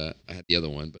 And I had the other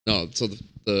one, but no. So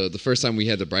the first time we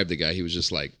had to bribe the guy, he was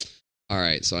just like, "All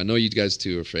right, so I know you guys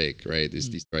two are fake, right?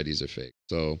 These IDs are fake.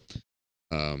 So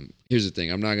here's the thing: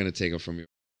 I'm not gonna take them from you.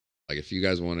 Like, if you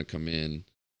guys want to come in,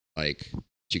 like, what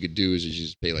you could do is you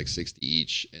just pay like 60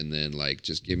 each, and then like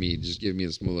just give me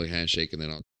a small handshake, and then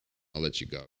I'll let you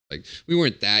go. Like, we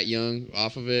weren't that young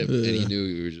off of it, and he knew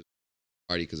we were just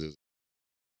party because it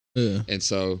was. And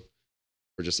so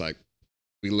we're just like,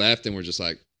 we left, and we're just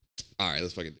like. All right,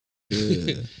 let's fucking do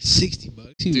it.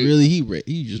 $60.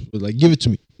 He just was like, give it to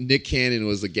me. Nick Cannon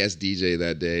was the guest DJ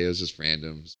that day. It was just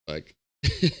random. Like,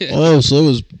 oh, so it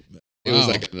was. It was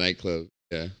like a nightclub.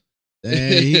 Yeah.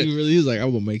 Dang, he really was like,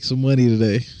 I'm gonna make some money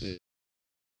today. Yeah.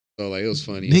 So like, it was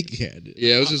funny. Nick had it.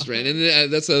 Yeah, it was just random.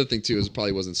 And that's the other thing too. It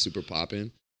probably wasn't super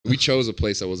popping. We chose a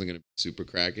place that wasn't gonna be super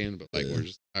cracking, but like we're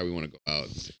just how we want to go out,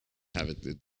 and have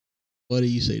it. What do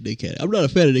you say, Nick Cannon? I'm not a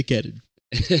fan of Nick Cannon.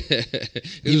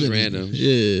 It was random.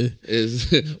 Yeah.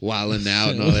 It's wilding out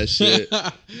and all that shit.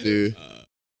 Dude.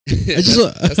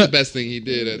 That's the best thing he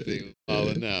did, I think.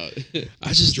 Wilding out. I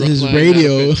just Drumline, his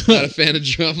radio. Not a fan of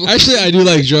Drumline. Actually, I do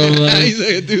like Drumline. He's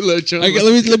like, I do love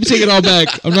Drumline. Let me take it all back.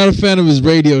 I'm not a fan of his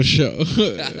radio show.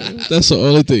 That's the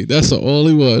only thing. That's the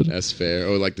only one. That's fair.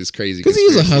 Or like this crazy. Because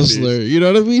he's a hustler. You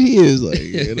know what I mean? He is like.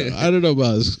 I don't know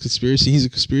about his conspiracy. He's a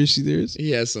conspiracy theorist.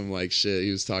 He has some like shit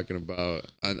he was talking about.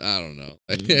 I don't know.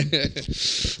 I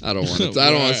don't want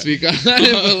to speak on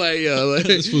it, but like, yo, like,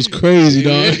 this was crazy,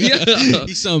 dog. Yeah.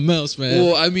 He's something else, man.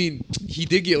 Well, I mean, he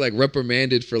did get like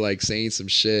reprimanded for like saying some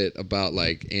shit about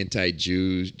like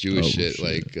Jewish shit.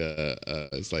 Like,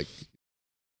 it's like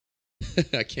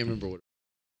I can't remember what.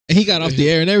 And he got off the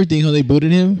air and everything. How they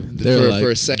booted him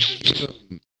for a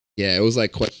second. Yeah, it was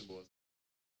like questionable.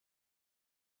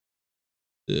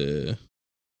 Yeah.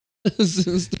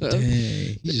 Dang,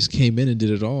 he just came in and did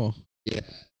it all. Yeah.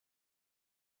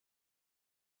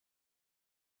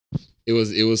 It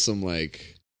was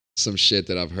some shit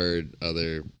that I've heard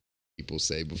other people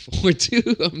say before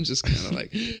too. I'm just kind of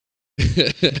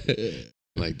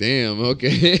like damn,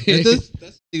 okay. That's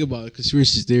the thing about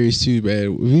conspiracy theories too,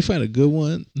 man. If you find a good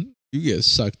one, you get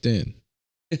sucked in.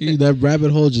 That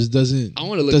rabbit hole just doesn't. I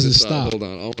want to look doesn't this stop. up. Hold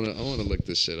on, I want to look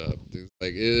this shit up. Dude.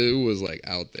 Like it was like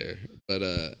out there, but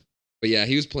yeah,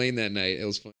 he was playing that night. It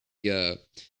was fun. He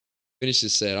finished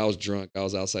his set. I was drunk. I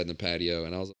was outside in the patio,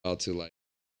 and I was about to like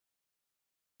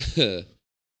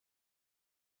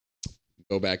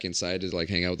go back inside to like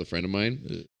hang out with a friend of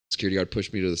mine. Security guard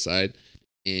pushed me to the side,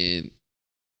 and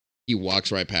he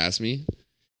walks right past me,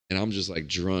 and I'm just like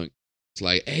drunk. It's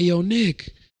like, hey, yo, Nick,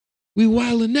 we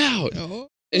wilding out. Oh.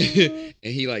 And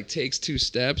he like takes 2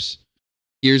 steps,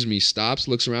 hears me, stops,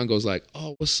 looks around, goes like,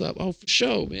 oh, what's up? Oh, for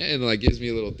sure, man. And like gives me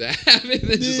a little dab and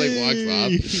then just like walks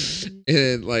off. And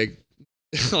then like,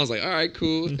 I was like, all right,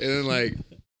 cool. And then like,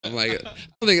 I'm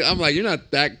like, you're not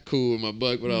that cool in my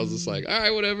book, but I was just like, all right,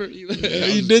 whatever. You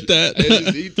did that.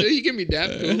 He give me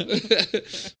that cool.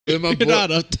 But my You're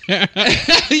not up there.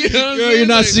 You know what I'm Girl, you're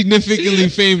not significantly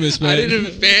famous, man. I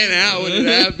didn't fan out when it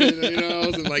happened. You know, I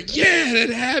wasn't like, yeah, that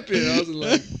happened. I wasn't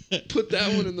like, put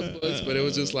that one in the books. But it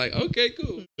was just like, okay,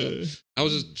 cool. I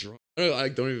was just drunk. I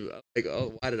don't even like.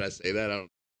 Oh, why did I say that? I don't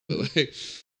know. But like,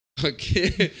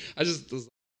 okay, I just was.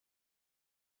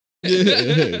 You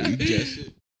guess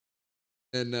it.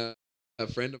 And a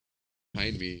friend of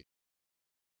mine behind me,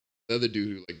 the other dude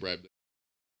who like bribed.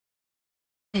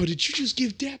 Oh, did you just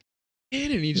give Dap?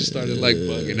 And he just started like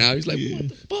bugging out. He's like, "What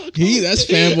the fuck?" That's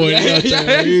fanboy out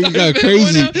there. You got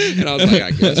crazy. And I was like,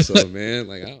 "I guess so, man."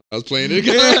 Like I was playing it.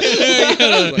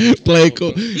 Like, play it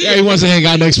cool. Yeah, he wants to hang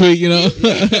out next week, you know.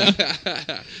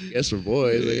 Guess for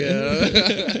boys, like,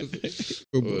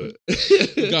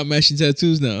 yeah. Got matching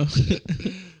tattoos now.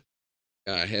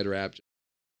 Got a head wrap.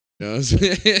 You know what I'm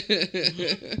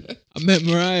saying? I met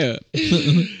Mariah.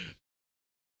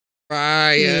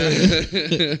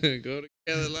 Go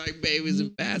together like babies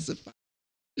and pacify.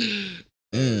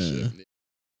 That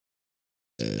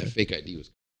fake ID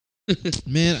was.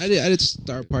 Man, I did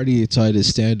start party until I did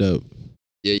stand up.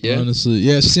 Yeah. Honestly,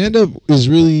 yeah, stand up is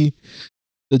really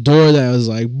the door that was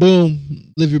like,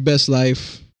 boom, live your best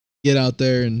life, get out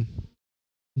there and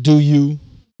do you.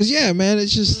 Cause yeah, man,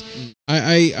 it's just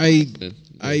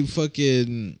I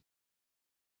fucking,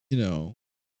 you know,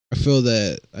 I feel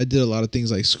that I did a lot of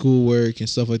things like schoolwork and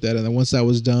stuff like that, and then once that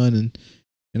was done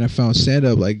and I found stand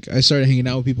up, like I started hanging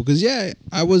out with people because yeah,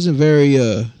 I wasn't very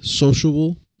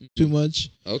sociable too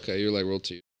much. Okay, you're like real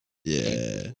too.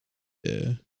 Yeah.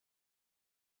 And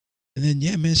then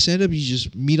yeah, man, stand up, you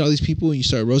just meet all these people and you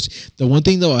start roasting. The one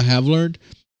thing though I have learned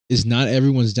is not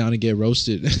everyone's down to get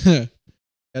roasted.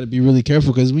 Got to be really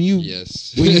careful because when you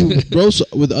roast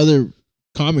with other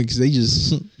comics, they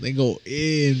go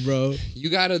in, bro. You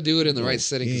got to do it in the right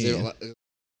setting because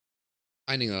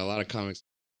finding that a lot of comics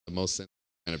are the most sensitive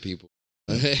kind of people.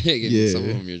 Some of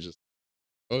them you're just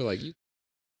like you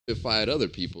defied other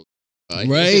people,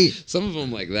 right? Some of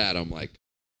them like that. I'm like,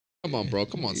 come on, bro.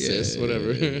 Come on, sis.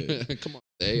 Whatever. Come on,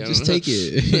 day. Just take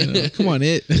it. You know? Come on,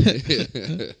 it.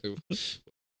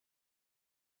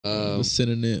 The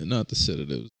synonym, not the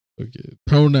synonyms. Okay,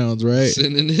 pronouns, right?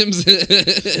 Synonyms. You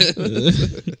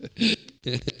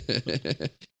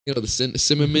know, the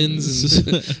cinnamons and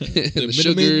the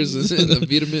sugars and the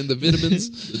vitamins,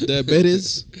 the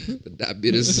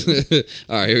diabetes.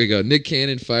 All right, here we go. Nick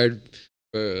Cannon fired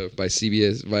by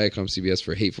Viacom CBS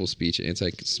for hateful speech and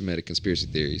anti-Semitic conspiracy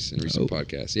theories in recent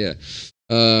podcasts. Yeah.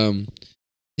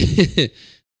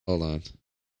 Hold on.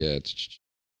 Yeah.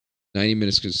 90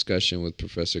 minutes discussion with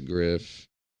Professor Griff.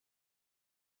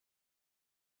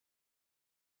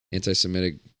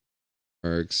 Anti-Semitic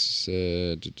remarks.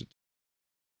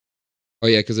 Oh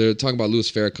yeah, because they're talking about Louis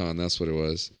Farrakhan. That's what it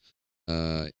was.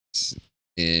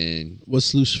 And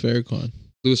what's Louis Farrakhan?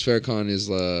 Louis Farrakhan is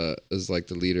like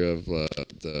the leader of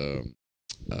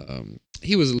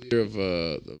he was a leader of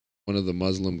one of the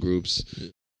Muslim groups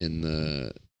in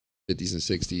the 50s and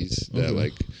 60s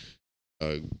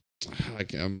that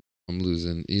I'm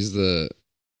losing. He's the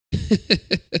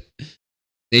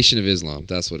Nation of Islam.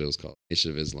 That's what it was called.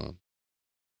 Nation of Islam.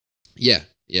 Yeah,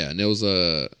 and it was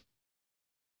like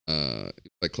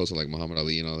close to like Muhammad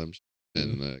Ali and all them,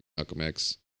 and Malcolm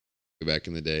X back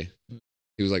in the day.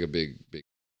 He was like a big,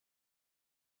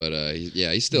 but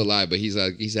he's still alive. But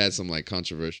he's had some like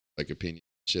controversial like opinion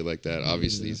shit like that.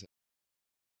 Obviously, a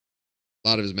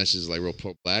lot of his messages like real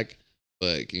pro black,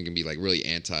 but it can be like really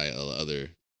anti other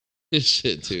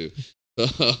shit too.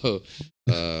 So,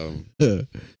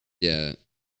 yeah.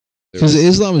 Because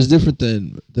Islam is different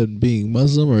than being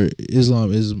Muslim, or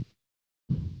Islam is.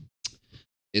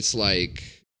 It's like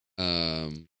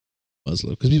Muslim,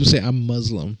 because people say I'm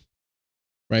Muslim,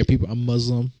 right? I'm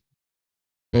Muslim.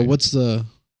 But what's the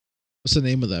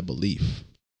name of that belief?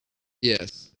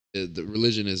 Yes, the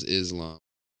religion is Islam.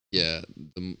 Yeah,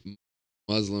 the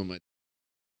Muslim.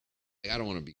 I don't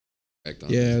want to be correct on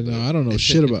this, no, I don't know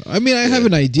shit about. I mean, I have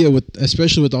an idea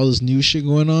especially with all this new shit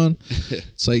going on.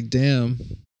 It's like, damn.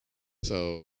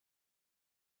 So,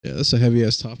 yeah, that's a heavy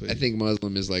ass topic. I think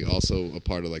Muslim is like also a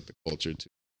part of like the culture too.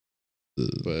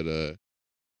 But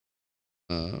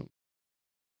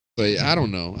But I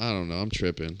don't know. I'm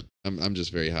tripping. I'm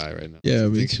just very high right now. Yeah,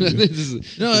 me too.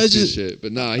 No, it's just shit.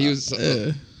 But nah, he was.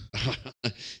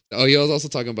 Oh, he was also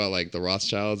talking about like the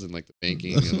Rothschilds and like the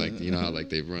banking and like you know how like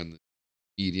they run the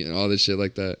media and all this shit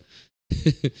like that.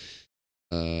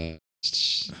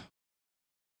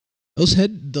 Those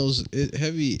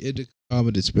heavy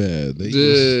indicomets bad.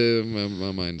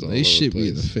 My mind's all they over shit the me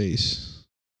in the place. face.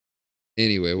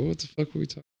 Anyway, what the fuck were we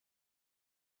talking?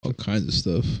 All kinds of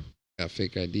stuff. Got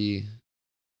fake ID.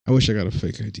 I wish I got a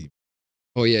fake ID.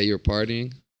 Oh yeah, you were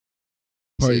partying.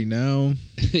 Party now.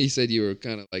 You said you were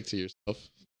kind of like to yourself.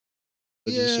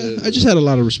 Yeah, I just had a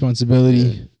lot of responsibility.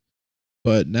 Yeah.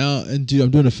 But now, and dude,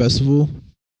 I'm doing a festival.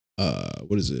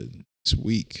 What is it? Next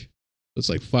week. It's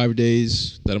like 5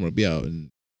 days that I'm gonna be out in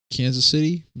Kansas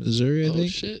City, Missouri. I think. Oh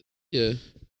shit! Yeah.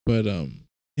 But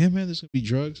yeah, man, there's gonna be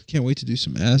drugs. Can't wait to do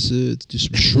some acid, do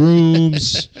some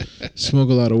shrooms, smoke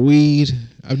a lot of weed.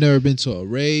 I've never been to a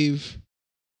rave.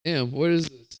 Damn, what is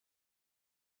this?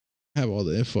 I have all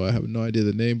the info. I have no idea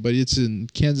the name, but it's in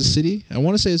Kansas City. I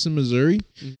want to say it's in Missouri.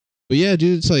 Mm-hmm. But yeah,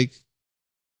 dude, it's like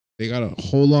they got a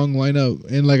whole long lineup.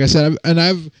 And like I said,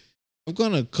 I've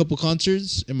gone to a couple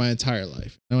concerts in my entire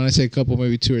life. And when I say a couple,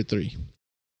 maybe 2 or 3.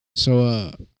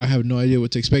 So I have no idea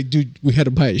what to expect. Dude, we had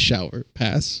to buy a shower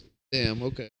pass. Damn,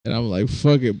 okay. And I'm like,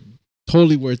 fuck it.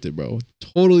 Totally worth it, bro.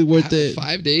 Totally worth it.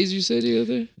 5 days you said you were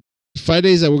there? 5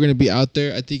 days that we're going to be out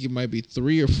there. I think it might be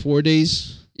 3 or 4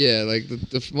 days. Yeah, like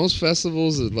the most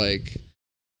festivals is like,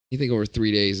 anything over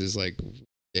 3 days is like,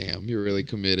 damn, you're really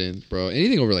committing, bro.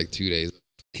 Anything over like 2 days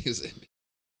is it.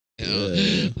 You know?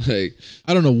 Yeah. Like,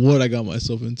 I don't know what I got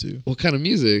myself into. What kind of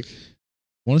music?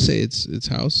 I want to say it's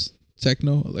house,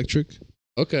 techno, electric.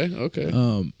 Okay.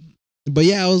 But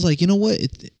yeah, I was like, you know what?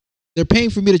 They're paying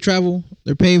for me to travel.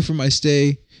 They're paying for my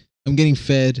stay. I'm getting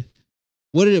fed.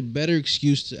 What a better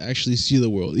excuse to actually see the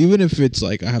world. Even if it's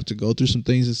like I have to go through some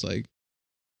things, it's like,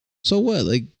 so what?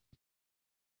 Like,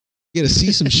 you gotta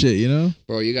see some shit, you know?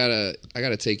 Bro, I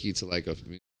gotta take you to like a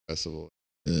music festival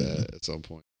at some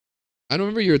point. I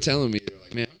remember you were telling me, you're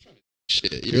like, man, I'm trying to do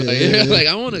shit. You're like,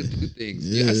 I want to do things.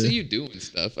 Yeah, I see you doing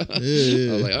stuff. I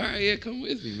was like, all right, yeah, come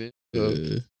with me, man.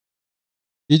 So,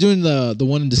 you're doing the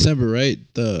one in December, right?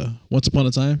 The Once Upon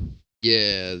a Time?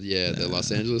 Yeah, the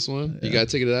Los Angeles one. Yeah. You got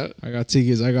tickets out? I got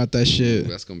tickets. I got that shit. Ooh,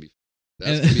 that's gonna be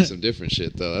some different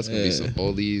shit though. That's gonna be some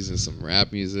oldies and some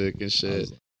rap music and shit.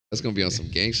 That's gonna be on some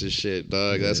gangster shit,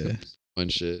 dog. That's gonna be fun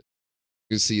shit.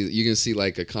 You can see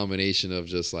like a combination of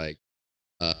just like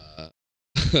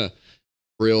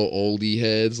real oldie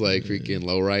heads, like freaking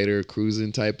lowrider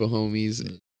cruising type of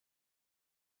homies.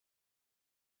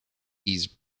 These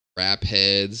rap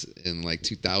heads and like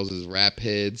 2000s rap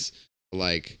heads,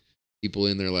 like people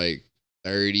in their like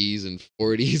 30s and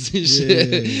 40s and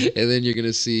shit. And then you're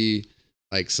gonna see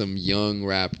like some young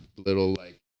rap little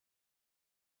like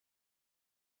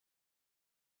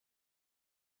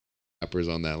rappers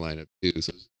on that lineup too. So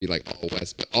it'd be like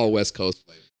all West Coast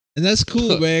players. And that's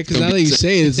cool, man, because now that you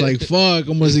say it, it's like, fuck,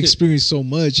 I must experience so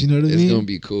much, you know what I mean? It's going to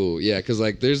be cool. Yeah, because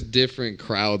like there's different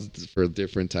crowds for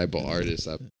different type of artists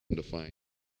I've come to find.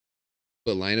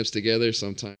 Put lineups together,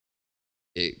 sometimes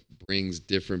it brings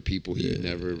different people you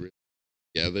never really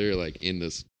together, like in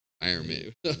this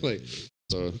environment. Like,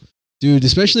 so. Dude,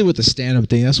 especially with the stand-up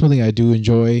thing, that's one thing I do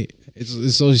enjoy.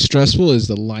 It's always stressful is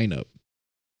the lineup.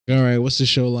 All right, what's the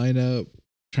show lineup?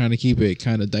 Trying to keep it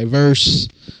kind of diverse.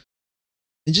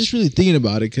 And just really thinking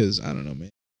about it, because I don't know,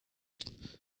 man.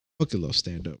 Fucking love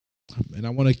stand up, and I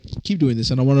want to keep doing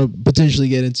this, and I want to potentially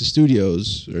get into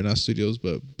studios, or not studios,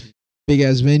 but big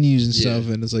ass venues and stuff.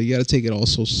 And it's like you got to take it all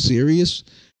so serious,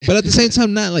 but at the same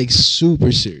time, not like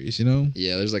super serious, you know?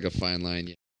 Yeah, there's like a fine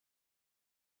line.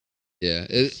 Yeah,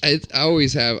 I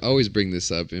always bring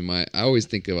this up I always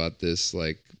think about this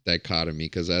like dichotomy,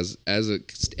 because as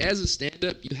a stand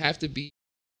up, you have to be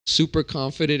super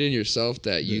confident in yourself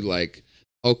that you like.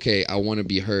 Okay, I want to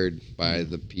be heard by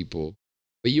the people.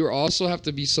 But you also have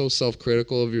to be so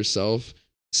self-critical of yourself.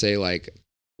 Say, like,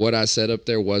 what I said up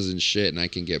there wasn't shit and I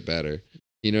can get better.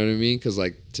 You know what I mean? Because,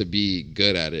 like, to be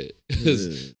good at it.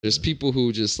 Because there's people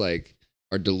who just, like,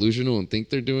 are delusional and think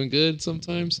they're doing good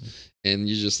sometimes. And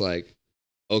you're just like,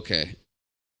 okay,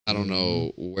 I don't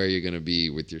know where you're going to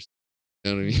be with your...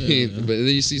 You know what I mean? But then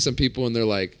you see some people and they're,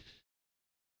 like,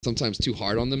 sometimes too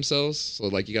hard on themselves. So,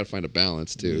 like, you got to find a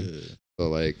balance, too. So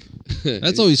like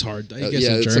that's always hard. I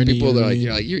guess some people they're like,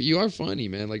 you're like you are funny,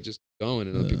 man. Like just going,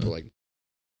 and other people are like,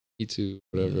 me too,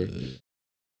 whatever.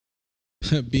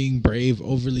 Being brave,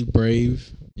 overly brave.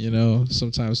 You know,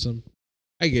 sometimes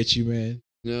I get you, man.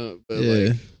 No, but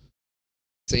like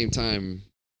same time,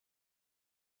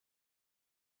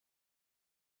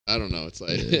 I don't know. It's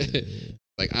like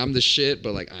like I'm the shit,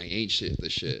 but like I ain't shit the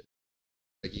shit.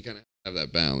 Like you kind of have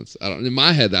that balance. I don't. In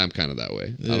my head, I'm kind of that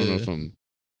way. I don't know if I'm.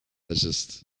 That's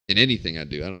just in anything I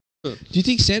do. I don't. Do you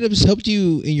think stand-up has helped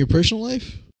you in your personal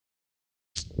life?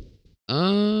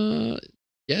 Yeah.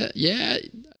 I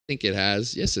think it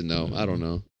has. Yes and no. I don't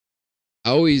know.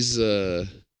 I always kind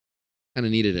of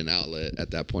needed an outlet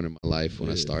at that point in my life when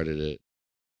I started it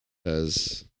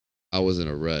because I was in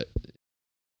a rut.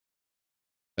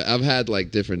 I've had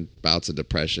like different bouts of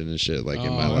depression and shit like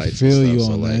in my life. I feel you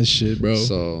on that shit, bro.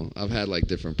 So I've had like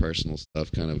different personal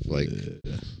stuff kind of like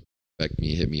affect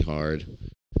me, hit me hard.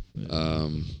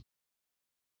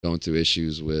 Going through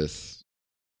issues with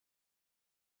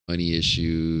money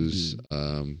issues,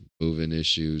 moving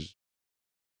issues,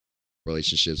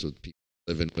 relationships with people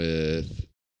living with,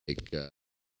 like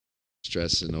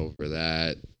stressing over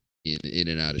that, in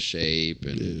and out of shape,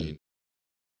 and you know,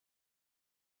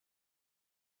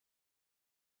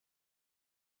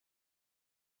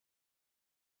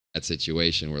 that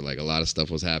situation where like a lot of stuff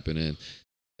was happening.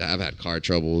 I've had car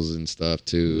troubles and stuff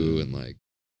too, and like,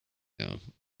 you know,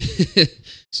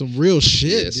 some real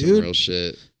shit, dude. Some real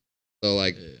shit. So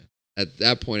like at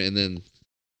that point, and then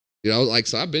you know, like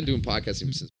so I've been doing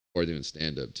podcasting since before doing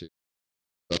stand up too.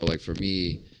 So like for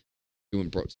me, doing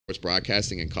sports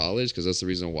broadcasting in college because that's the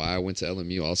reason why I went to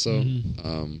LMU. Also,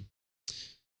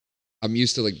 I'm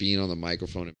used to like being on the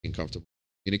microphone and being comfortable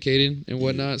communicating and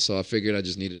whatnot. So I figured I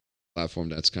just needed a platform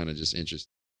that's kind of just interesting.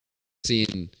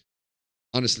 Seeing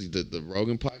honestly the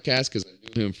Rogan podcast because I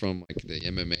knew him from like the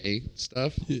MMA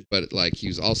stuff, but like he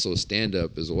was also a stand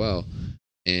up as well,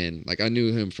 and like I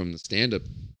knew him from the stand up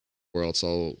world.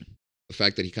 So the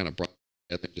fact that he kind of brought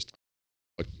together and just talked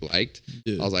about what he liked,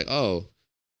 I was like, oh,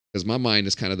 because my mind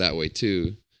is kind of that way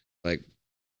too. Like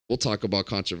we'll talk about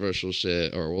controversial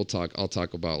shit, or I'll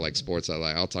talk about like sports I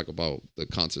like. I'll talk about the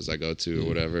concerts I go to or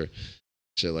whatever,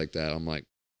 shit like that. I'm like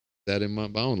that in my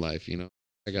own life, you know.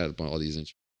 I got all these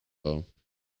interests. So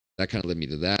that kind of led me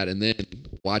to that, and then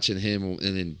watching him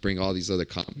and then bring all these other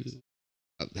comics,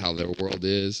 how their world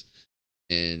is,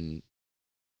 and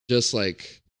just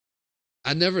like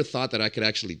I never thought that I could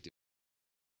actually do.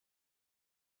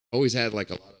 Always had like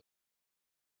a lot of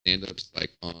stand-ups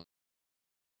like on.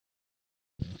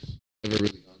 Never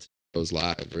really gone to those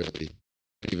live. Really,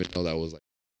 I didn't even know that was like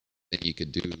a thing you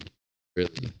could do.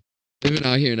 Really, even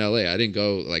out here in LA, I didn't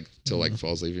go like till like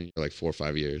Falls Leaving for like 4 or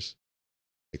 5 years.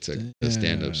 Like to a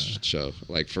stand-up show,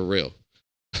 like for real.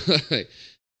 Like, you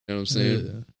know what I'm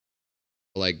saying?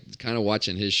 Like kind of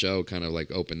watching his show kind of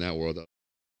like open that world up.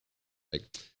 Like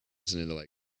listening to like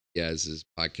it's his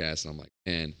podcast. And I'm like,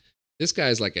 man, this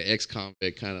guy's like an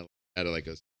ex-convict, kind of had like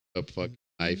a fucking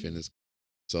life in his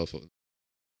self.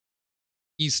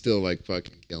 He's still like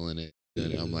fucking killing it.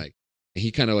 And I'm like, and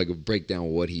he kind of like would break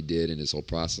down what he did in his whole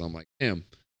process. I'm like, damn,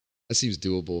 that seems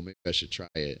doable. Maybe I should try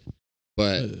it.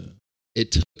 But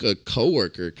it took a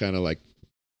coworker kind of like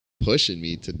pushing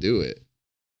me to do it.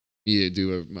 Me to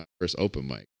do my first open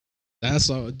mic. That's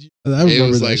all. I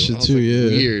remember that shit too.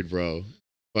 Weird, bro.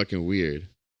 Fucking weird.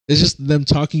 It's just them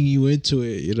talking you into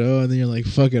it, you know, and then you're like,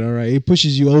 "Fuck it, all right." It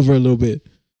pushes you over a little bit.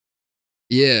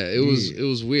 Yeah, it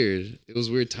was weird. It was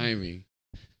weird timing,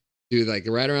 dude. Like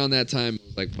right around that time, it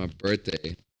was like my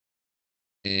birthday,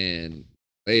 and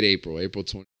late April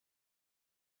 20th.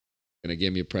 Gonna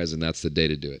give me a present. That's the day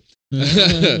to do it.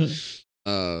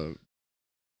 So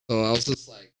I was just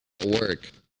like at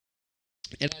work,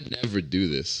 and I never do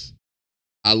this.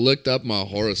 I looked up my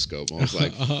horoscope. I was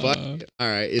like, fuck it. All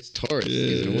right, it's Taurus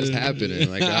season. What's happening?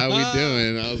 Like, how we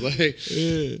doing? I was like,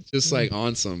 just like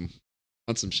on some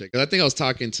shit. Cause I think I was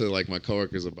talking to like my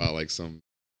coworkers about like some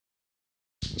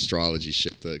astrology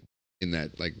shit in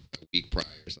that like a week prior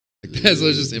or something like that. So it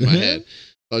was just in my head.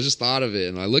 So I just thought of it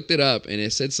and I looked it up and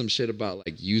it said some shit about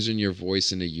like using your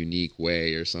voice in a unique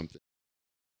way or something.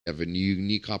 You have a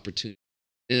unique opportunity.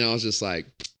 And I was just like,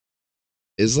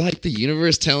 is like the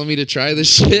universe telling me to try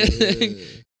this shit?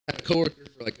 I had a coworker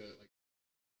for like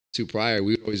two prior.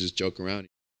 We would always just joke around,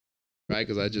 right?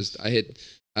 Because I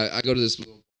go to this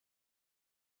little.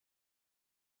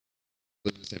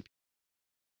 It's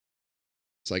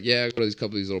like, yeah, I go to these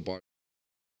couple of these little bars.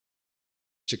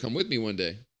 Should come with me one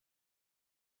day.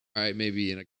 All right,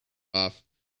 maybe, and I off.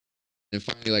 And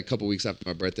finally, like a couple weeks after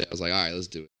my birthday, I was like, all right, let's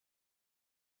do it.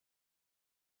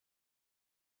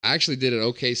 I actually did an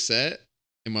okay set,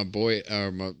 and my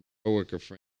coworker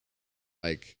friend,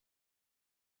 like,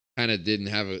 kind of didn't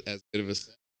have as good of a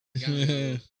set.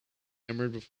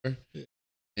 Hammered before,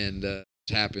 and it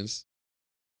happens.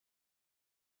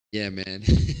 Yeah, man.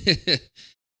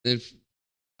 Then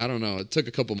I don't know. It took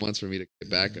a couple months for me to get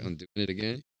back on doing it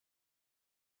again.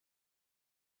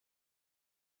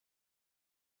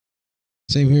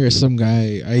 Same here. Some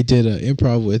guy I did an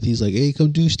improv with. He's like, "Hey,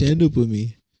 come do stand up with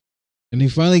me," and he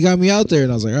finally got me out there.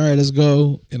 And I was like, "All right, let's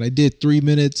go." And I did 3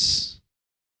 minutes,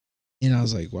 and I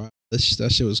was like, "Wow, that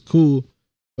shit was cool."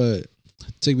 But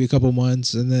it took me a couple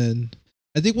months, and then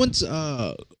I think once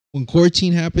when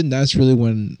quarantine happened, that's really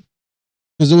when,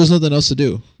 because there was nothing else to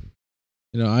do.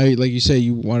 You know, I like you say,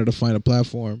 you wanted to find a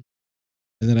platform,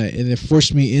 and then it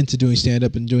forced me into doing stand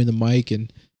up and doing the mic,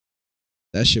 and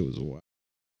that shit was wild.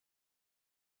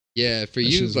 Yeah, for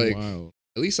you, like wild.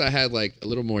 At least I had like a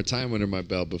little more time under my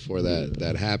belt before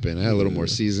that happened. I had a little more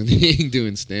seasoning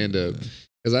doing stand up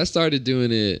because I started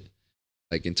doing it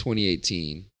like in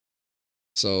 2018.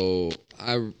 So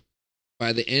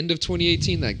by the end of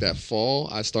 2018, like that fall,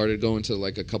 I started going to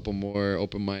like a couple more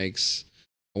open mics.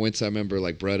 I remember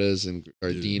like Bretta's and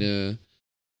Gardena.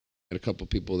 Had a couple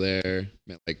people there.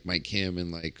 Met like Mike Kim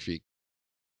and like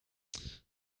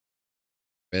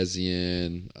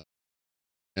Rezian.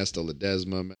 Ernesto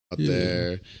Ledesma out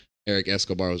there. Eric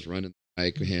Escobar was running the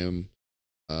mic with him.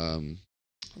 A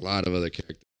lot of other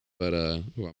characters, but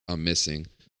who I'm missing.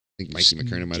 I think Mikey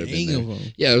McKernan might have been there.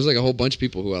 Yeah, there was like a whole bunch of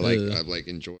people who I like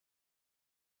enjoy.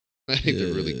 I think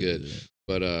they're really good.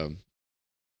 But I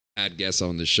had guests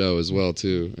on the show as well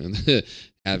too, and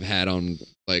have had on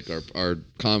like our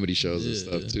comedy shows and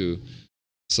stuff too.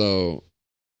 So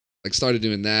like started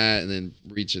doing that, and then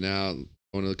reaching out,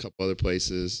 going to a couple other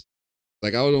places.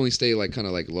 Like I would only stay like kind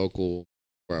of like local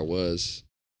where I was.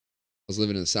 I was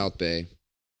living in the South Bay,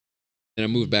 and I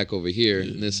moved back over here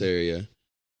in this area.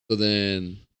 So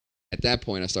then, at that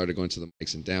point, I started going to the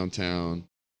mics in downtown.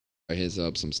 I hit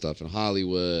up some stuff in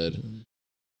Hollywood,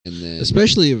 and then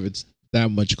especially if it's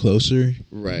that much closer,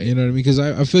 right? You know what I mean? Because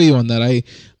I feel you on that. I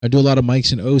do a lot of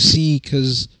mics in OC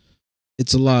because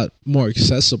it's a lot more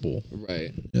accessible,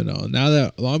 right? You know, now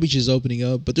that Long Beach is opening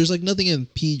up, but there's like nothing in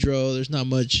Pedro. There's not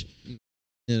much.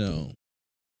 You know,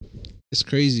 it's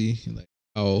crazy. Like,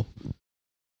 oh,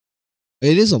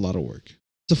 it is a lot of work.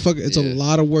 It's a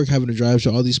lot of work having to drive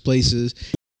to all these places.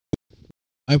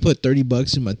 I put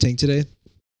 $30 in my tank today. I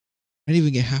didn't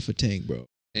even get half a tank, bro.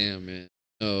 Damn, man.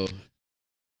 Oh,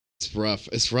 it's rough.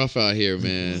 It's rough out here,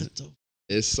 man.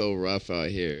 It's so rough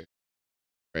out here.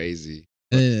 Crazy.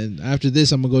 And after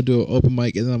this, I'm gonna go do an open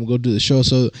mic, and then I'm gonna go do the show.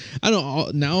 So I don't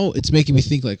know. Now it's making me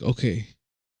think like, okay,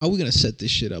 how are we gonna set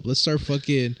this shit up? Let's start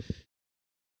fucking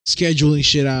scheduling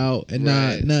shit out and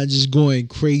not just going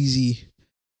crazy.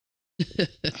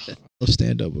 I'll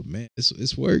stand up, but man,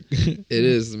 it's work. It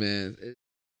is, man. It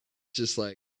just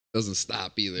like doesn't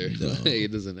stop either. No.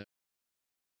 It doesn't.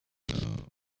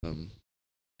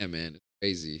 Yeah, man, it's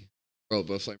crazy, bro.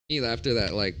 But for me, after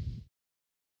that, like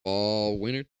fall,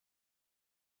 winter,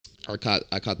 I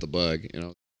caught the bug. You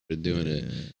know, been doing it.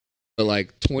 But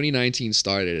like 2019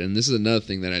 started, and this is another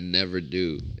thing that I never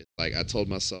do. Like I told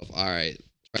myself, all right,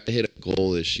 try to hit a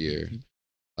goal this year.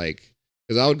 Like,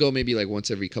 because I would go maybe like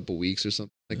once every couple weeks or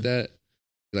something like that,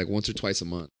 like once or twice a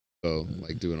month. So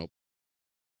like do an open.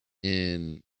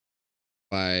 And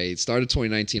by started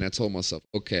 2019, I told myself,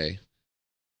 okay,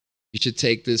 you should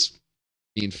take this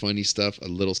being funny stuff a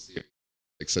little serious.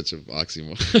 Like such an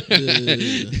oxymoron.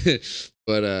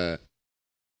 But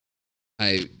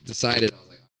I decided.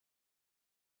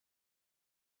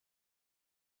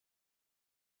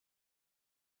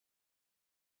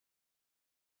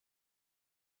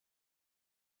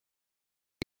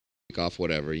 Off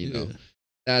whatever, you know,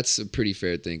 that's a pretty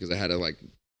fair thing because I had a like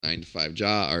 9 to 5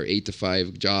 job or 8 to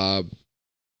 5 job,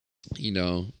 you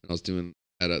know, and I was doing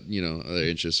at a other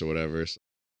interests or whatever. So,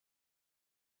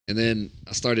 and then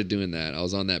I started doing that. I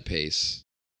was on that pace.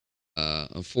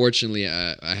 Unfortunately,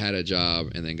 I had a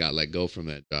job and then got let go from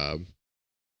that job.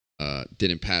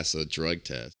 Didn't pass a drug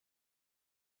test.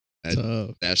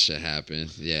 That shit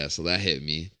happened. Yeah, so that hit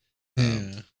me.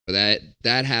 But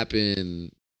that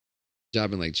happened.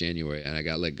 Job in like January, and I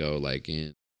got let go like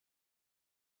in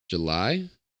July.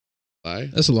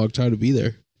 That's a long time to be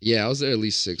there. Yeah, I was there at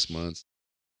least 6 months,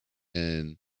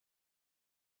 and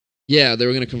yeah, they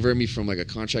were gonna convert me from like a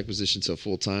contract position to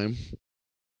full time,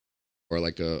 or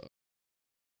like a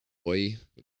employee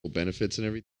with full benefits and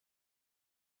everything.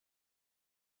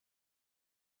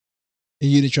 And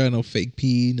you didn't try no fake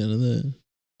pee, none of that.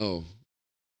 Oh,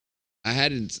 I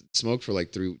hadn't smoked for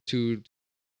like 2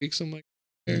 weeks. Something like.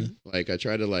 Like I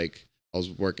tried to I was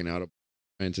working out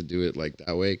trying to do it like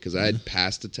that way because I had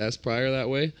passed the test prior that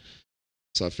way,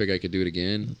 so I figured I could do it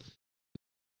again.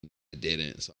 I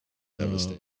didn't, so that was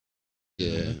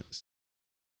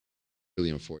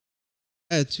really unfortunate.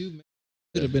 Yeah, too.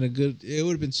 It would have been it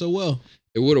would have been so well.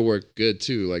 It would have worked good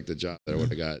too, like the job that I would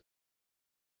have got.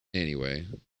 Anyway,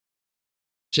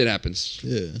 shit happens.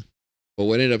 Yeah. But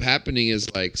what ended up happening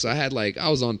is like, so I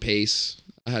was on pace.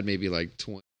 I had maybe like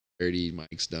 20, 30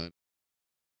 mics done.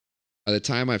 By the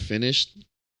time I finished,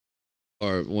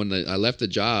 or when I left the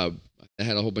job, I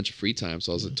had a whole bunch of free time.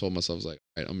 So I told myself, I was like,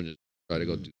 all right, I'm going to try to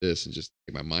go do this and just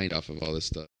take my mind off of all this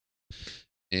stuff.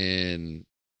 And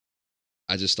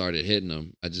I just started hitting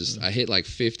them. I hit like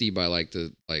 50 by like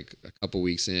a couple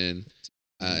weeks in.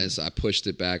 And so I pushed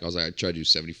it back. I was like, I tried to do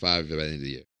 75 by the end of the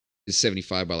year. It's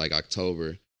 75 by like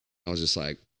October. I was just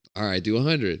like, all right, do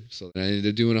 100. So then I ended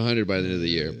up doing 100 by the end of the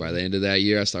year. By the end of that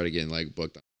year, I started getting like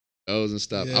booked on shows and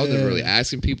stuff. I was never really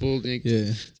asking people to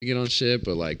get on shit,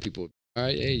 but like people, all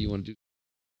right, hey, you want to do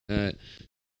that?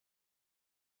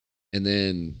 And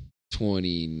then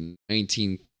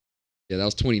 2019, that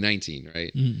was 2019,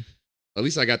 right? At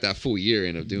least I got that full year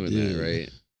in of doing that, right?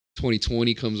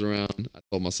 2020 comes around. I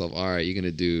told myself, all right, you're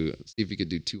gonna see if you could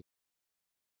do 2.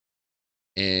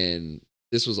 And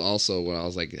this was also when I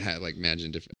was like had like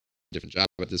managing different job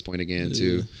at this point again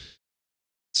too.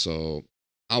 So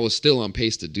I was still on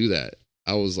pace to do that.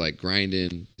 I was like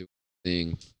grinding, doing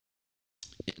thing,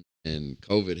 and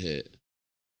COVID hit,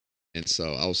 and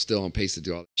so I was still on pace to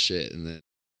do all that shit. And then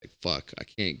like, fuck, I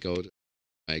can't go to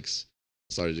mics.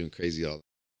 I started doing crazy all that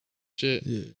shit.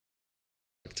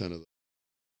 A ton of them.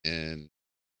 And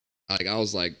like I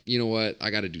was like, you know what?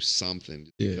 I got to do something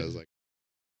because like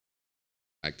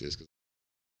practice. Cause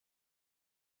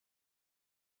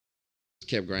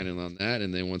kept grinding on that,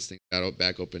 and then once things got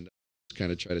back opened up, just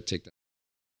kind of try to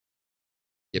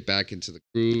get back into the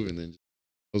groove, and then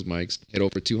those mics hit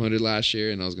over 200 last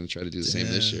year, and I was gonna try to do the same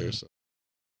this year. So,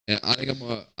 and I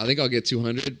think I'll get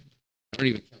 200. I don't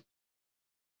even count,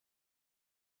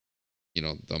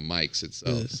 the mics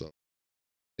itself. So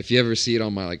if you ever see it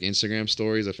on my like Instagram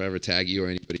stories, if I ever tag you or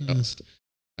anybody else,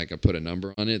 like I put a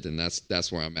number on it, then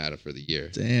that's where I'm at for the year.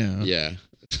 Damn. Yeah.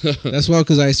 That's why,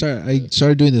 because I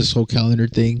started doing this whole calendar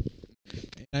thing,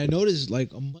 and I noticed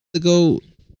like a month ago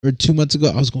or 2 months ago,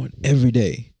 I was going every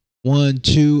day, 1,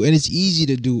 2, and it's easy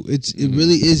to do. It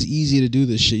really is easy to do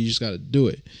this shit. You just got to do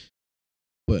it.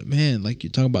 But man, like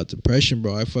you're talking about depression,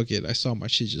 bro. I saw my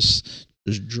shit just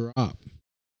drop.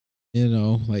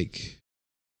 Like,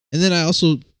 and then I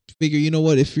also figure, you know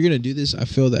what? If you're gonna do this, I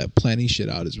feel that planning shit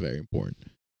out is very important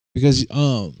because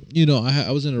I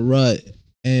was in a rut.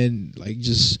 And like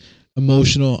just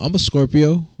emotional. I'm a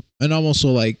Scorpio, and I'm also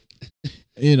like,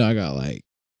 I got like,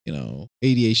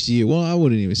 ADHD. Well, I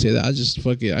wouldn't even say that. I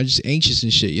just anxious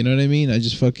and shit. You know what I mean? I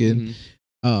just fucking,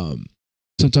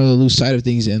 sometimes I lose sight of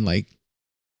things, and like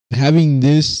having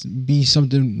this be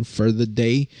something for the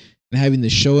day and having the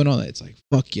show and all that. It's like,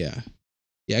 fuck yeah,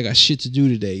 I got shit to do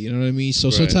today. You know what I mean? So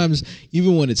sometimes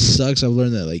even when it sucks, I've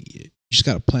learned that like you just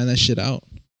gotta plan that shit out.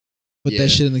 Put that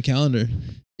shit in the calendar.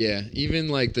 Yeah, even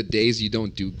like the days you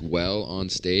don't do well on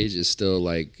stage is still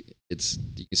like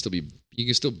you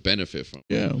can still benefit from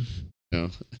it.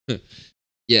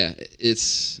 Yeah,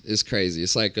 it's crazy.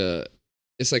 It's like a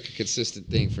consistent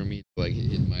thing for me to like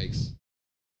hit mics,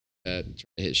 try to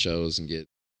hit shows and get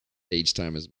stage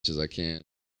time as much as I can.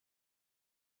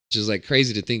 Which is like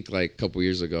crazy to think like a couple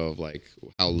years ago of like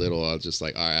how little I was just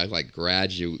like, all right, I like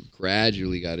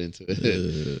gradually got into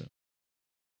it.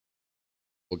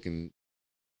 Looking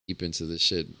deep into this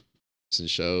shit and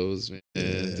shows, man,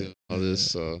 doing all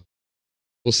this. So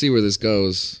we'll see where this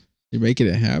goes. You're making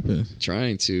it happen.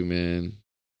 Trying to, man.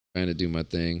 Trying to do my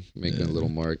thing, making a little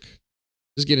mark.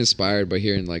 Just get inspired by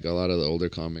hearing like a lot of the older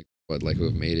comics, but like who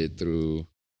have made it through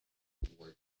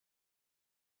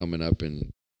coming up in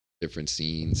different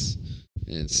scenes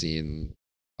and seeing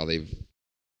how they've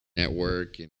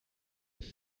networked and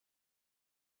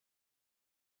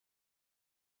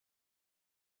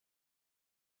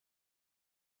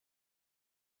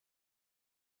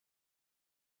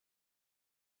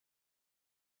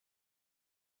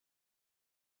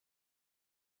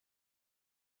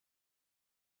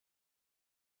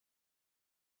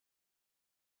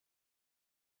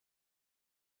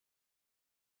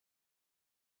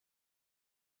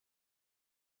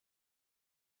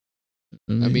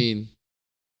I mean,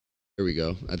 here we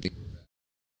go. I think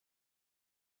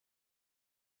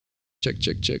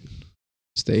check.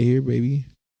 Stay here, baby.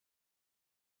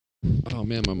 Oh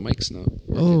man, my mic's not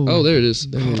working. Oh, there it is.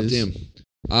 Damn.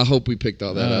 I hope we picked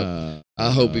all that up.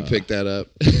 I hope we picked that up.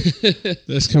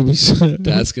 That's gonna be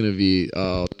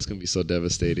that's gonna be so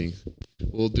devastating.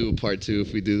 We'll do a part 2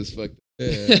 if we do this. Fuck.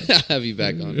 I'll have you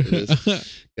back on for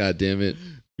this. God damn it.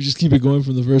 We just keep it going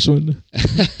from the first one.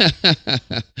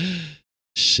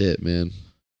 Shit, man.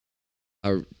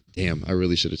 I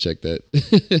really should have checked that.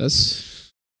 That's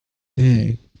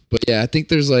dang. But yeah, I think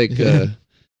there's like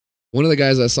One of the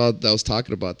guys I saw that was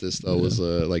talking about this though was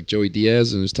like Joey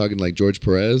Diaz, and he was talking like George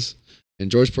Perez. And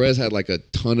George Perez had like a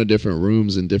ton of different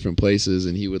rooms in different places,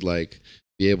 and he would like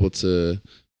be able to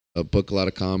book a lot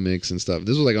of comics and stuff.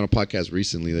 This was like on a podcast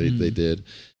recently that they did.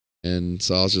 And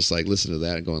so I was just like listening to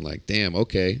that and going like, damn,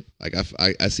 okay. Like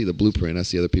I see the blueprint. I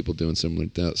see other people doing similar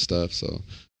stuff. So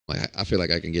like I feel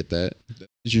like I can get that.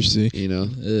 Interesting. You know,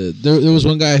 there was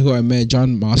one guy who I met,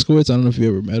 John Moskowitz. I don't know if you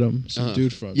ever met him. Some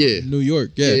dude from New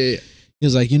York. Yeah. He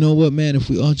was like, you know what, man? If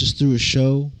we all just threw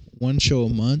one show a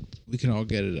month, we can all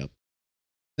get it up.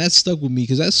 That stuck with me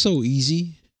because that's so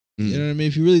easy. You know what I mean?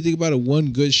 If you really think about it,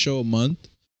 one good show a month.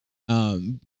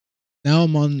 Now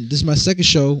this is my second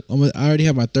show. I already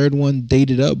have my third one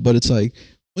dated up, but it's like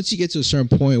once you get to a certain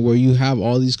point where you have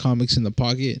all these comics in the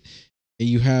pocket and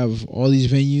you have all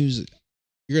these venues,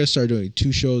 you're gonna start doing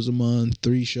 2 shows a month,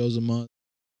 3 shows a month.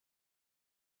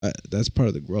 That's part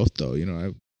of the growth, though. You know,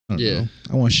 I don't know.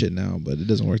 I want shit now, but it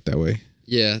doesn't work that way.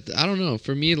 Yeah, I don't know.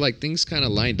 For me, like things kind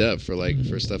of lined up for like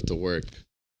for stuff to work.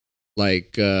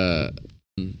 Like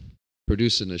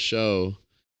producing a show,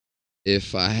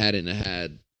 if I hadn't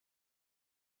had,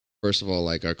 first of all,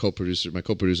 like my co-producer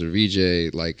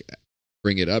VJ, like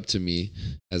bring it up to me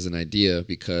as an idea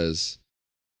because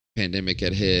pandemic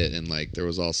had hit, and like there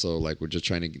was also like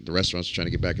the restaurants were trying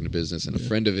to get back into business, and a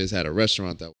friend of his had a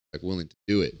restaurant that was like willing to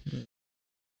do it.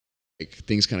 Like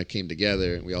things kind of came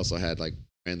together, and we also had like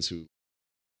friends who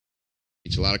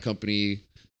teach a lot of company,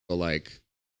 but like,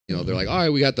 you know, they're like, all right,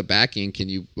 we got the backing. Can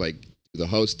you like do the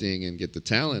hosting and get the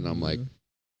talent? And I'm like,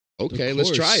 okay,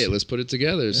 let's try it. Let's put it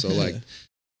together. So like,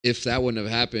 if that wouldn't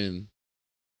have happened,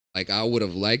 like I would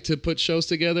have liked to put shows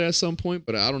together at some point,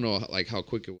 but I don't know like how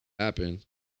quick it would happen.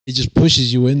 It just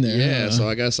pushes you in there. Yeah. So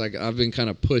I guess like I've been kind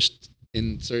of pushed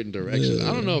in certain directions.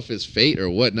 I don't know if it's fate or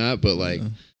whatnot, but like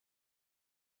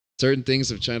certain things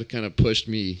have tried to kind of pushed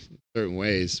me certain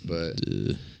ways, but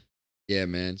yeah,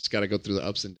 man, just got to go through the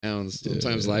ups and downs.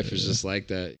 Sometimes life is just like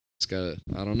that. Just gotta,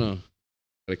 I don't know,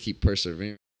 gotta keep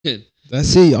persevering.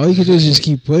 That's it. All you can do is just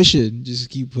keep pushing. Just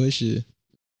keep pushing.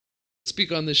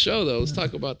 Speak on the show though. Let's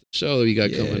talk about the show that we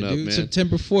got coming up, man.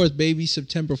 September 4th, baby.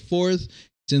 September 4th.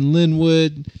 It's in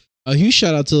Linwood. A huge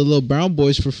shout out to the Little Brown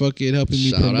Boys for fucking helping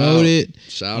me promote it.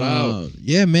 Shout out.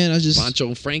 Yeah, man. I just Pancho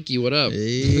and Frankie, what up?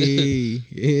 Hey,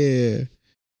 yeah.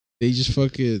 They just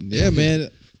fucking man.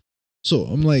 So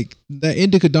I'm like, that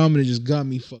Indica Dominant just got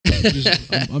me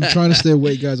fucking. I'm trying to stay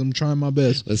awake, guys. I'm trying my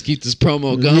best. Let's keep this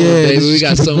promo going, baby. We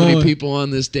got so many people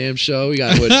on this damn show. We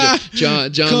got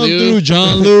John Lou.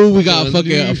 John Lou. We got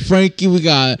fucking Frankie. We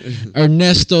got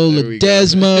Ernesto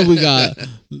Ledesma. We got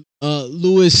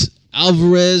Luis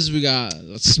Alvarez. We got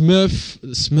Smith.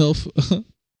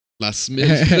 La Smith,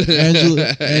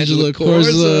 Angela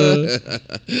Corza.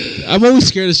 I'm always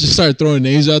scared to just start throwing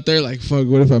names out there. Like, fuck,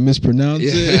 what if I mispronounce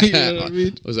it? You know what I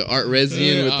mean? Was it Art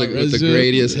Rezian with the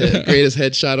greatest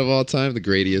headshot of all time? The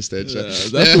greatest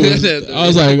headshot. I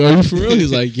was like, are you for real?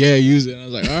 He's like, yeah, use it. And I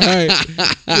was like, all right.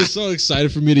 He was so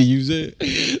excited for me to use it.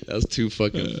 That was too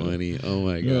fucking funny. Oh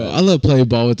my god. I love playing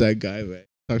ball with that guy, man.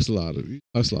 Talks a lot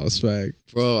of swag,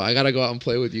 bro. I gotta go out and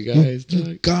play with you guys.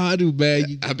 You got to,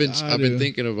 man. I've been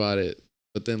thinking about it,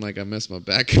 but then like I messed my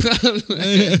back up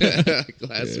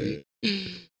last week.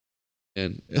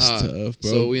 And it's tough,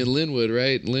 bro. So we in Linwood,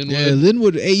 right? Linwood. Yeah,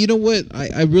 Linwood. Hey, you know what?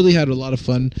 I really had a lot of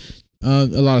fun, a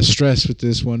lot of stress with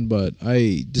this one, but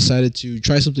I decided to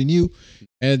try something new,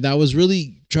 and that was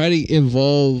really try to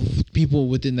involve people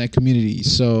within that community.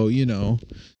 So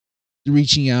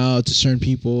reaching out to certain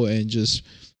people and just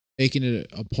making it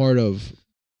a part of,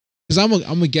 because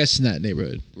I'm a guest in that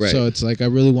neighborhood, right? So it's like I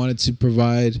really wanted to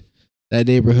provide that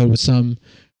neighborhood with some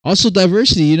also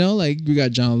diversity, like we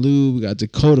got John Lou, we got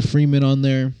Dakota Freeman on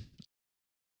there,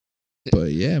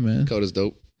 but yeah, man, Dakota's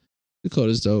dope.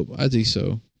 I think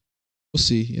so. We'll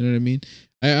see. You know what I mean?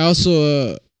 I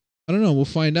also I don't know. We'll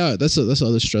find out. That's the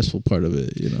other stressful part of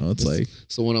it. It's like,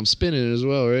 so when I'm spinning it as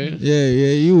well, right? Yeah.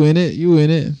 You win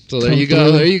it. So there you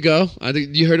go. I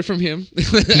think you heard it from him.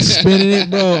 He's spinning it,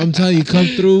 bro. I'm telling you, come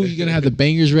through. You're gonna have the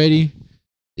bangers ready.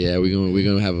 Yeah, we're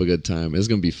gonna have a good time. It's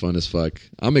gonna be fun as fuck.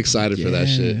 I'm excited for that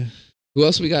shit. Who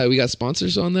else we got? We got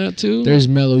sponsors on that too. There's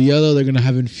Mellow Yellow. They're gonna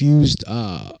have infused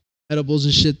edibles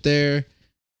and shit there.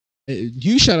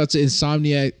 Huge shout out to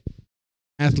Insomniac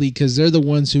Athlete because they're the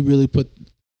ones who really put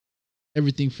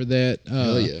everything for that.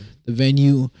 The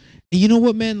venue. And you know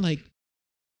what, man? Like,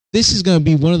 this is gonna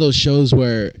be one of those shows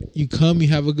where you come, you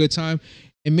have a good time,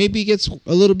 and maybe it gets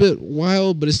a little bit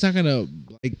wild, but it's not gonna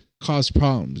like cause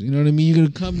problems. You know what I mean? You're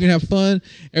gonna come, you're gonna have fun.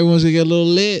 Everyone's gonna get a little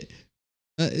lit.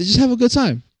 Just have a good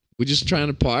time. We're just trying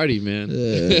to party, man.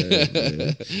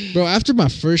 Bro, after my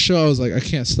first show, I was like, I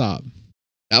can't stop.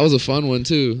 That was a fun one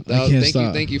too.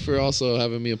 Thank you for also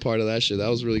having me a part of that shit. That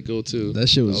was really cool too. That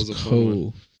shit was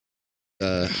cool.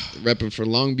 Repping for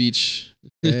Long Beach.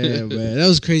 Yeah, man, that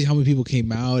was crazy. How many people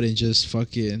came out and just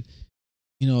fucking,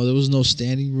 there was no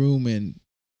standing room, and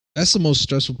that's the most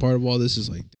stressful part of all this. Is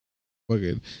like,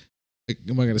 fucking,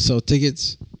 am I gonna sell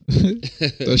tickets?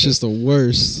 That's just the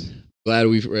worst. Glad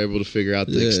we were able to figure out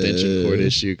the extension cord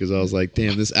issue, because I was like,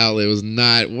 damn, this outlet was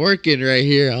not working right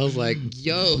here. I was like,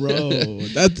 yo, bro,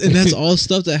 that's all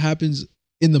stuff that happens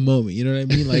in the moment. You know what I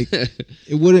mean? Like,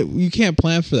 you can't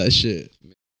plan for that shit.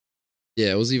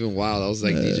 Yeah, it was even wild. I was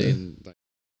like DJing like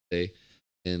day,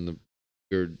 and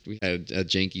we had a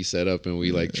janky setup, and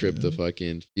we like tripped the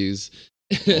fucking fuse.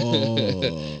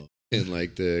 Oh. And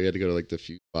like we had to go to like the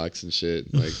fuse box and shit,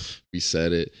 and, like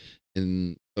reset it.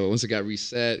 And so once it got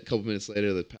reset, a couple minutes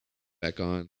later, the power back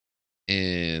on,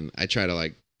 and I tried to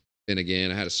like spin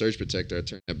again. I had a surge protector. I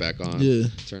turned that back on. Yeah.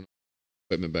 Turn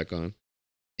equipment back on,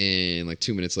 and like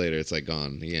 2 minutes later, it's like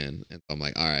gone again. And I'm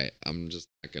like, all right, I'm just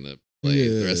not gonna play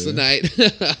the rest of the night.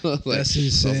 That's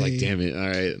insane. I was like, damn it, all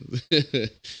right.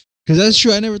 Because that's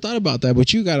true. I never thought about that,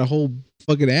 but you got a whole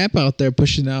fucking amp out there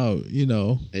pushing out.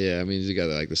 Yeah, I mean, you got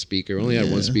like the speaker. We only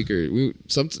had one speaker.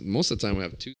 Most of the time we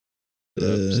have two.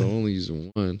 So I'm only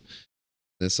using one.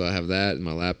 And so I have that in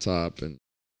my laptop, and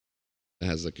it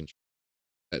has the control.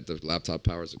 The laptop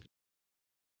powers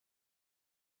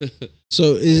it.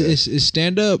 So is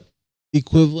stand up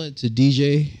equivalent to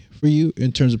DJ for you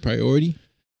in terms of priority,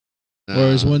 or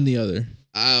is one the other?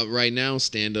 Right now,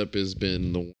 stand up has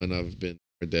been the one I've been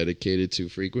more dedicated to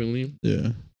frequently.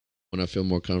 Yeah, when I feel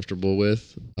more comfortable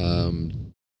with.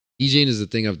 DJing is the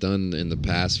thing I've done in the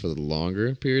past for the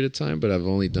longer period of time, but I've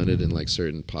only done it in like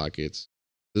certain pockets.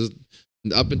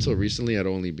 Up until recently, I'd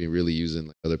only been really using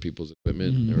like other people's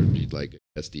equipment, or be like a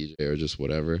guest DJ or just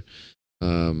whatever.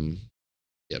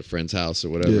 At a friend's house or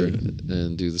whatever,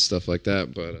 and do the stuff like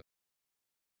that. But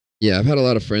yeah, I've had a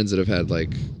lot of friends that have had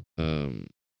like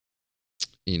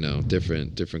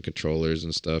different controllers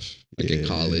and stuff, like in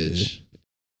college.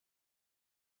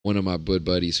 One of my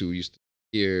buddies who used to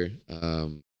be here,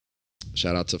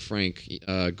 shout out to Frank.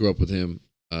 Grew up with him.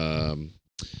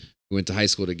 We went to high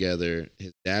school together.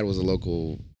 His dad was a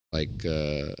local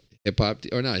hip hop,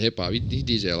 or not hip hop. He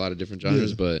DJ a lot of different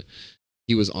genres, but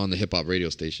he was on the hip hop radio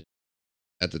station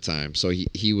at the time. So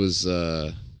he was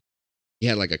he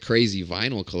had like a crazy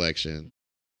vinyl collection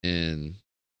in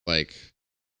like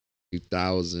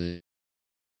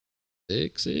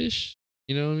 2006 ish.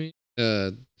 You know what I mean?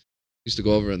 Used to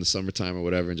go over in the summertime or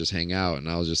whatever and just hang out, and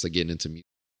I was just like getting into music.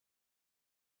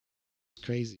 It's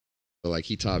crazy. So like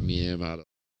he taught me how to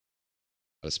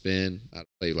spin, how to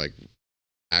play like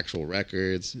actual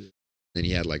records. Then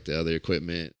he had like the other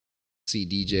equipment,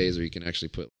 CDJs where you can actually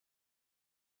put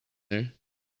there.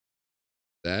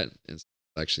 That and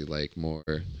actually like more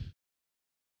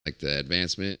like the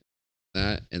advancement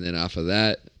that, and then off of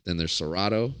that, then there's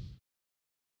Serato.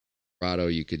 Serato,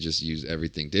 you could just use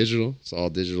everything digital. It's all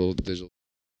digital.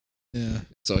 Yeah.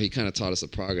 So he kind of taught us the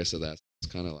progress of that.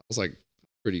 It's kind of, I was like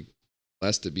pretty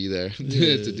blessed to be there to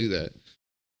do that.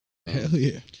 Hell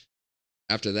yeah.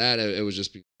 After that, it was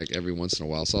just like every once in a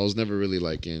while. So I was never really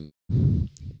like in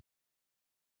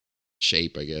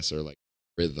shape, I guess, or like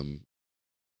rhythm.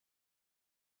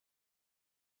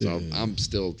 So I'm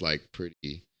still like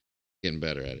pretty getting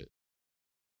better at it.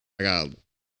 I got a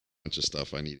bunch of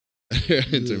stuff I need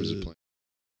in terms of playing,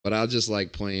 but I just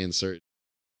like playing certain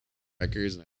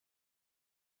records.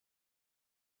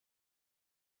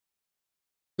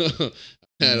 I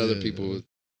had other people with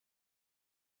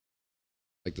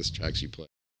like this tracks you play.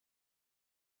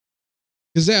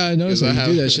 Cause I noticed you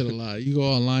do that shit a lot. You go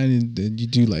online and you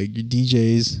do like your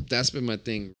DJs. That's been my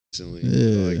thing recently.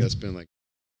 Yeah. So like that's been like,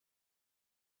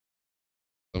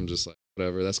 I'm just like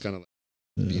whatever. That's kind of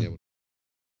like being able.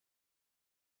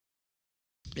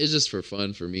 It's just for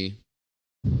fun for me,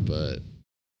 but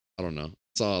I don't know.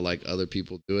 I saw like other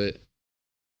people do it,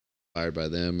 inspired by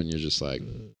them, and you're just like,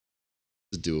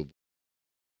 it's doable.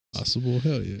 Possible,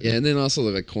 hell yeah. Yeah, and then also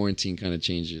like quarantine kind of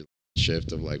changed your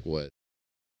shift of like what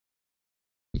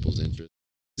people's interest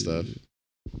and stuff.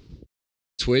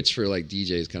 Twitch for like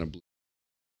DJs kind of blew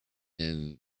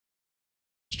and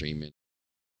streaming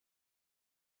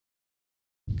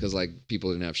because like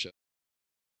people didn't have shows.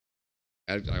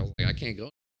 I was like, I can't go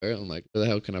anywhere. I'm like, where the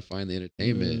hell can I find the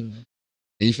entertainment? And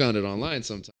you found it online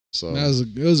sometimes. So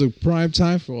it was a prime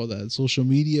time for all that social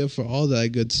media, for all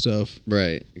that good stuff.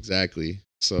 Right, exactly.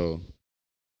 So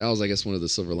that was, I guess, one of the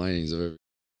silver linings of everything.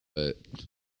 But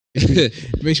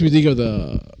It makes me think of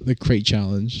the crate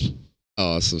challenge.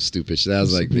 Oh, some stupid shit. That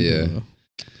was like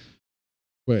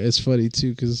but it's funny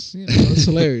too because it's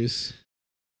hilarious.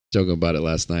 Joking about it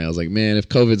last night. I was like, man, if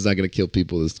COVID's not gonna kill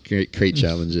people, this crate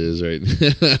challenges, right?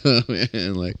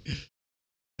 Man, like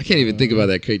I can't even think about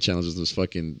that crate challenge with this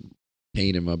fucking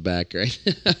pain in my back, right?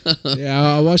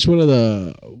 Yeah, I watched one of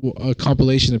a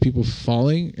compilation of people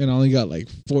falling, and I only got like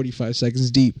 45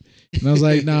 seconds deep, and I was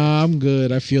like, nah, I'm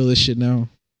good. I feel this shit now.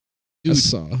 Dude, I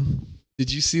saw.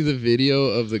 Did you see the video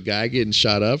of the guy getting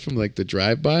shot up from like the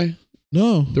drive-by?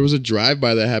 No. There was a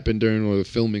drive-by that happened during the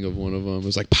filming of one of them. It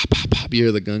was like pop, pop, pop. You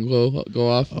hear the gun go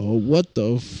off? Oh, what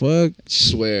the fuck?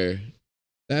 Swear.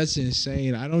 That's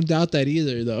insane. I don't doubt that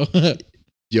either, though.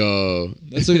 Yo.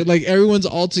 That's like everyone's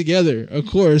all together, of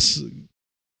course.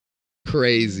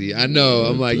 Crazy. I know.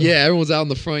 I'm like, yeah, everyone's out in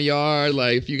the front yard.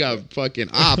 Like, if you got fucking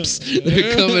ops,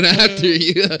 they're coming after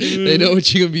you. They know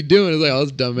what you're going to be doing. It's like, oh,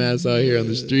 this dumbass out here on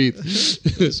the streets.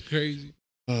 That's crazy.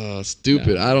 Oh,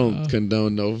 stupid. I don't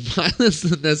condone no violence,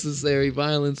 unnecessary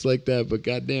violence like that, but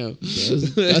goddamn.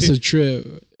 That's a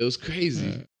trip. It was crazy.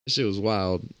 That shit was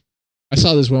wild. I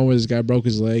saw this one where this guy broke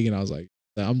his leg, and I was like,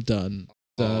 I'm done.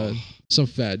 Some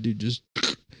fat dude just...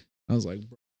 I was like,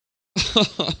 bro.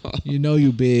 You know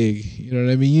you big. You know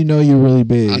what I mean? You know you're really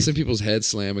big. I've seen people's heads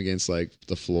slam against like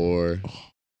the floor.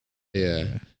 Yeah.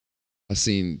 I've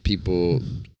seen people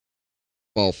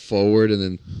fall forward and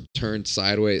then turn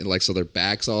sideways, like so their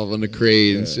backs all on the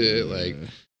crate and shit. Like,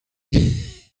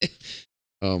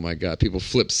 oh my god, people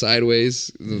flip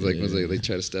sideways. Like when they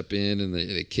try to step in and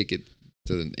they kick it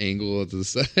to an angle to the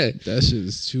side. That shit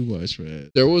is too much,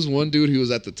 man. There was one dude who was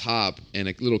at the top, and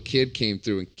a little kid came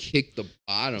through and kicked the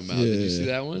bottom out. Did you see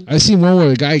that one? I seen one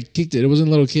where a guy kicked it. It wasn't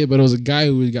a little kid, but it was a guy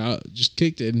who just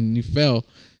kicked it and he fell.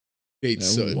 Ate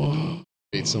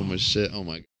so much shit. Oh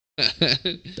my god,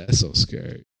 that's so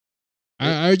scary.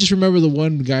 I just remember the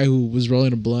one guy who was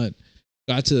rolling a blunt,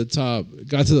 got to the top,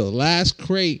 got to the last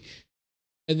crate,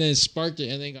 and then sparked it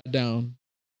and then got down.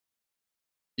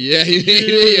 Yeah, I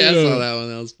saw that one.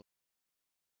 That was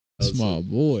fun. Small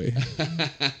boy.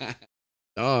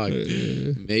 Dog,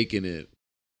 making it.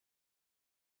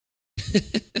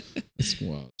 That's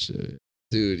wild shit.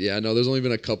 Dude, yeah, no, there's only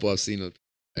been a couple I've seen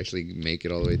actually make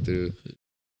it all the way through.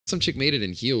 Some chick made it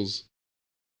in heels.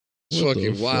 It's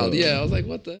fucking wild. Yeah, I was like,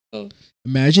 what the hell?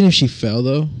 Imagine if she fell,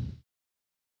 though.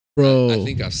 Bro. I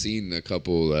think I've seen a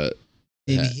couple that...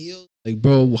 In heels? Like,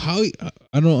 bro, how...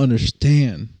 I don't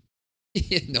understand.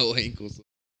 No ankles.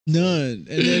 None.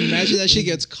 And then imagine that shit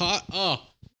gets caught.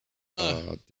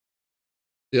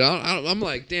 Dude, I'm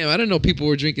like, damn, I didn't know people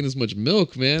were drinking this much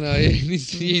milk, man. Like,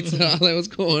 what's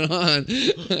going on?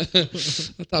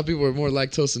 I thought people were more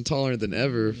lactose intolerant than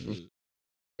ever.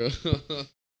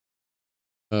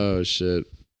 Oh, shit.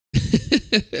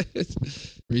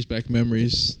 Brings back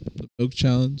memories. The milk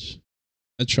challenge.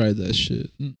 I tried that shit.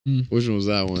 Which one was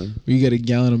that one? Where you get a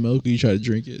gallon of milk and you try to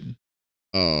drink it.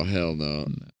 Oh, hell no.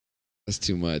 That's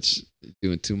too much. You're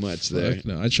doing too much there.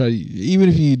 No, I try. Even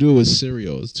if you do it with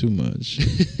cereal, it's too much.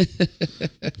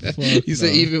 You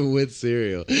said even with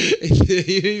cereal.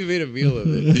 You made a meal of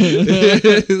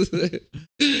it.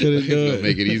 Couldn't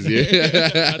make it easier.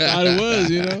 I thought it was,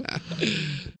 you know.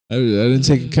 I didn't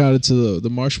take account into the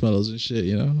marshmallows and shit,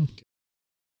 you know.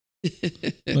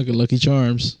 Like a Lucky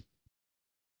Charms.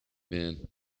 Man.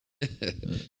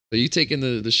 Are you taking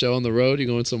the show on the road? You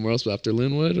going somewhere else after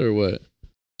Linwood or what?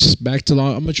 Just back to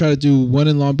I'm gonna try to do one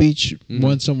in Long Beach,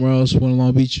 one somewhere else, one in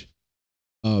Long Beach.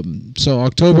 So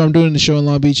October I'm doing the show in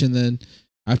Long Beach, and then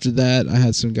after that I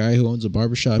had some guy who owns a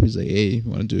barbershop. He's like, "Hey, you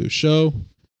want to do a show?"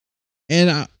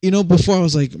 And before I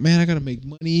was like, "Man, I gotta make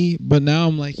money," but now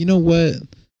I'm like, you know what?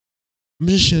 I'm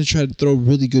just gonna try to throw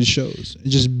really good shows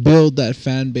and just build that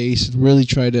fan base and really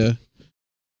try to.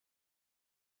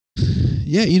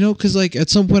 Yeah, because like at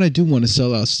some point I do want to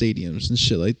sell out stadiums and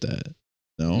shit like that.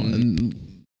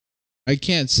 And I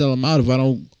can't sell them out if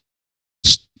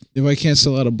I can't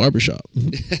sell out a barbershop.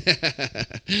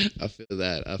 I feel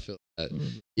that.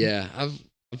 Yeah, I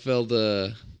felt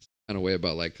kind of way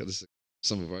about like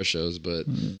some of our shows, but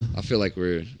I feel like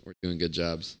we're doing good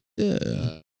jobs.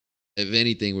 Yeah. If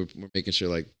anything, we're making sure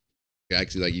like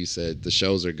actually like you said, the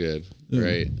shows are good,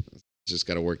 right? Just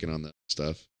got to working on that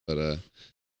stuff, but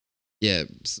yeah,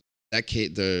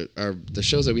 the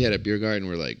shows that we had at Beer Garden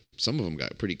were like some of them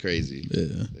got pretty crazy.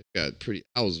 Yeah, they got pretty.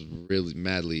 I was really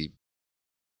madly,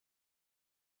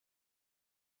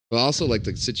 but also like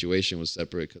the situation was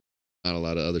separate because not a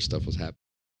lot of other stuff was happening.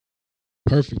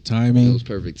 Perfect timing. It was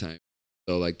perfect time.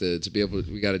 So like to be able,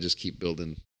 we got to just keep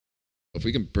building. If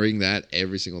we can bring that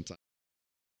every single time.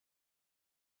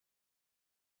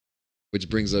 which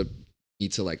brings up me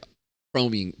to like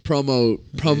promoting.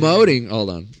 Hold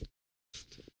on.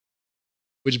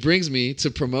 Which brings me to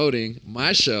promoting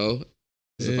my show.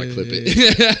 If I clip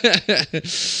it.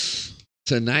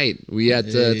 Tonight, we at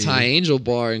the Thai Angel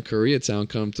Bar in Koreatown.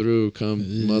 Come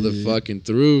motherfucking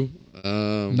through.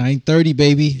 9:30,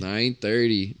 baby.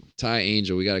 9:30. Thai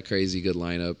Angel. We got a crazy good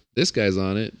lineup. This guy's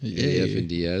on it. AF and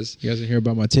Diaz. You guys didn't hear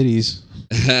about my titties.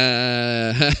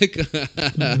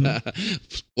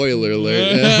 Spoiler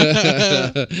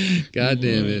alert. God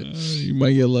damn it. You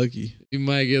might get lucky.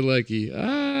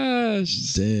 Damn.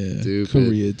 Stupid.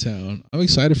 Koreatown. I'm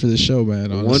excited for this show,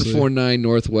 man. Honestly. 149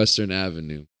 Northwestern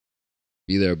Avenue.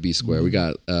 Be there, B Square. We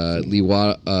got Lee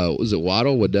Waddell. Was it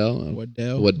Waddell?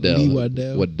 Waddell.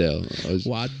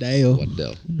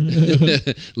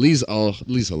 Lee's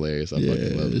hilarious. I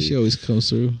fucking love Lee. She always comes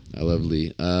through. I love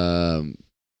Lee.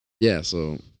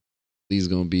 So Lee's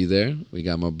gonna be there. We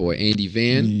got my boy Andy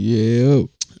Van. Yeah.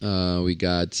 We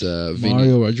got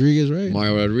Mario Rodriguez, right?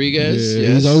 Mario Rodriguez.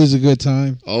 Yeah, it's always a good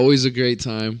time. Always a great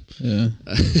time. Yeah.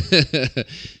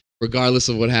 Regardless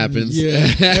of what happens.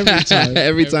 Yeah.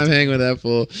 Every time hanging with that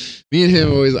fool. Me and him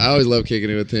I always love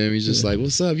kicking it with him. He's just like,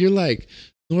 what's up? You're like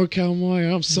NorCal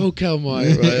Mario. I'm SoCal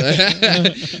Mario.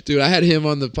 Right? Dude, I had him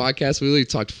on the podcast. We really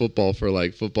talked football for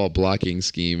like football blocking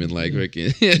scheme and like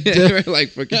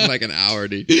freaking like an hour,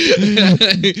 dude.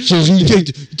 So you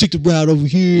take the route over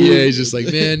here. Yeah, he's just like,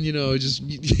 man,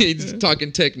 he's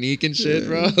talking technique and shit,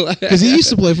 bro. Because he used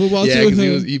to play football too. Yeah,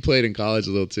 because he played in college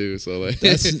a little too. So like,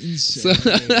 that's insane,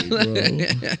 bro.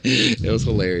 It was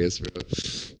hilarious, bro.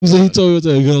 So he told me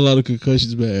that he got a lot of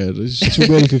concussions, man. There's too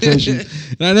many concussions,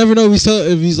 and I never know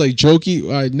if he's like joking.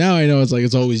 Now I know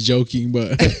it's always joking,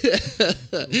 but I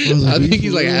think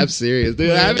he's like half serious,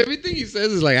 dude. Everything he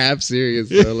says is like half serious.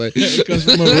 So like, it comes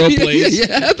from a real place.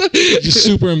 Yeah, just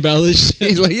super embellished.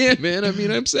 He's like, yeah, man. I mean,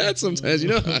 I'm sad sometimes.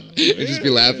 You just be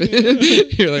laughing.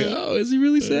 You're like, oh, is he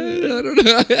really sad? I don't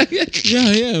know. Yeah,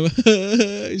 I am.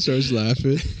 He starts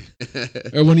laughing.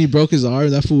 Or when he broke his arm,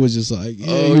 that fool was just like,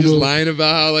 he's just lying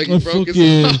about how like he broke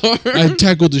his arm. I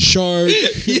tackled the shark.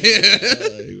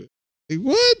 Yeah. Like,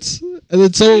 what? And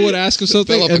then someone would ask him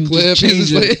something fell off and a cliff.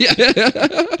 change it. Yeah.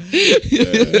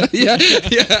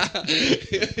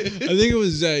 I think it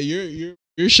was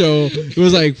your show. It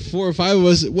was like 4 or 5 of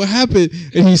us. What happened?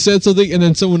 And he said something, and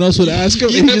then someone else would ask him,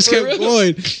 and he just kept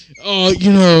going. Oh,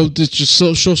 just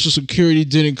Social Security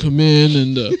didn't come in,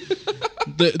 and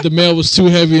the mail was too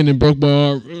heavy, and it broke my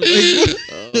arm.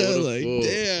 Like,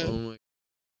 damn. Oh my.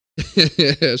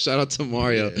 Shout out to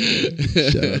Mario.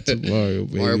 Shout out to Mario,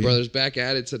 baby. Mario Brothers back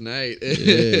at it tonight.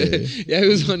 Yeah, he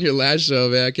was on your last show,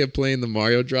 man. I kept playing the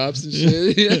Mario drops and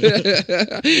shit.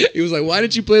 He was like, why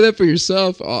didn't you play that for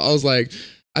yourself? I was like,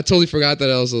 I totally forgot that.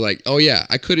 I was like, oh yeah,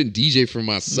 I couldn't DJ for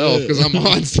myself because I'm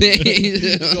on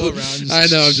stage. Go around. I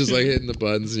know, I'm just like hitting the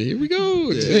buttons. Here we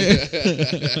go.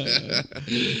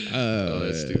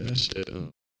 That's stupid shit.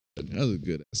 That was a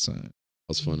good ass time.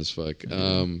 Was fun as fuck.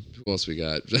 Who else we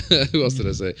got? Who else did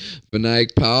I say?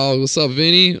 Vinayak Powell. What's up,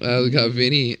 Vinny? We got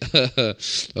Vinny.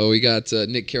 We got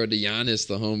Nick Karadianis,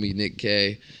 the homie Nick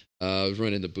K.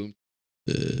 Running the Boom.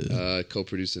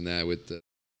 Co-producing that with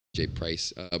Jay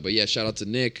Price. But yeah, shout out to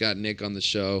Nick. Got Nick on the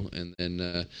show. And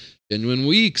then Genuine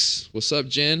Weeks. What's up,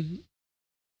 Jen?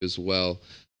 As well.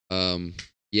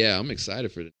 Yeah, I'm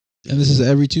excited for it. And this is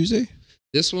every Tuesday?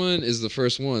 This one is the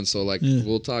first one. So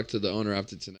we'll talk to the owner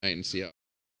after tonight and see how.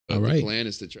 All right. The plan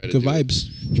is to try to good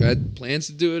vibes. Plans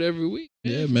to do it every week.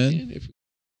 Yeah, man.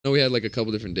 We had like a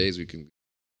couple different days.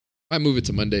 Might move it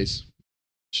to Mondays.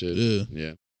 Should.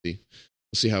 Yeah. We'll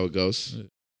see how it goes. Yeah.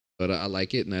 But I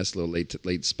like it. Nice little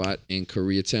late spot in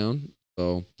Koreatown.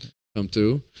 So come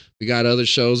through. We got other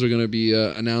shows we're going to be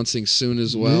announcing soon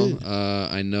as well. Yeah.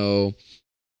 I know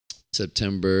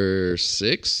September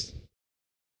 6th.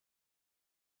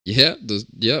 Yeah.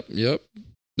 Yep. Nope,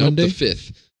 Monday?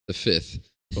 The 5th.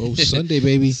 Oh, Sunday,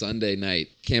 baby. Sunday night.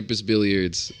 Campus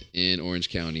Billiards in Orange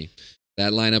County.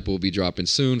 That lineup will be dropping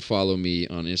soon. Follow me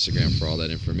on Instagram for all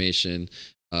that information.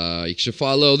 You should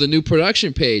follow the new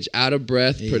production page, Out of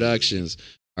Breath Productions.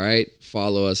 All right?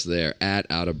 Follow us there, at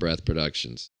Out of Breath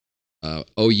Productions.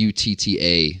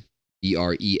 OUTTABREATH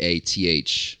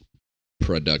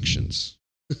Productions.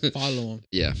 Follow them.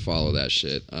 Yeah, follow that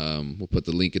shit. We'll put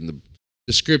the link in the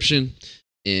description.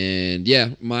 And yeah,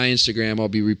 my Instagram, I'll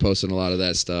be reposting a lot of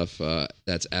that stuff.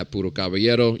 That's at Puro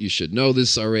Caballero. You should know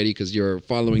this already because you're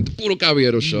following the Puro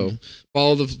Caballero Show.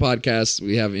 Follow the podcast.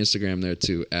 We have Instagram there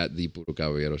too, at the Puro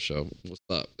Caballero Show. What's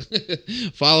up?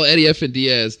 Follow Eddie F and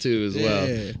Diaz too as well.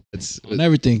 On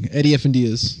everything, Eddie F and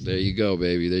Diaz. There you go,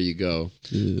 baby. There you go.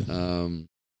 Yeah.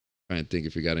 Trying to think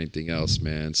if we got anything else,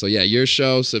 man. So yeah, your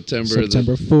show September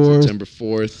 4th. September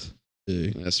 4th.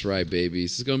 Yeah. That's right, baby.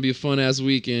 This is gonna be a fun ass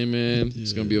weekend, man. Yeah.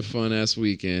 It's gonna be a fun ass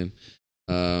weekend.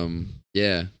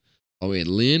 Yeah. Oh, in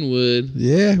Linwood.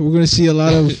 Yeah, we're gonna see a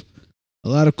lot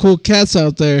of cool cats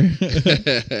out there.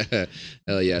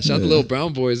 Hell yeah! Shout out to Little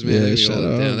Brown Boys, man. Yeah, shout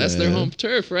out, that's their home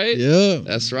turf, right? Yeah,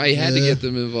 that's right. You had to get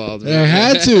them involved. Man. I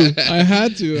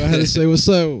had to say what's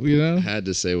up. You know, had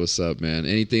to say what's up, man.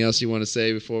 Anything else you want to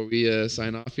say before we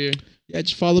sign off here? Yeah,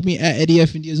 just follow me at Eddie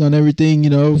F. Indias on everything.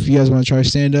 You know, if you guys want to try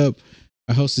stand up,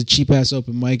 I host a cheap ass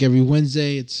open mic every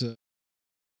Wednesday. It's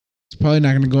probably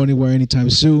not going to go anywhere anytime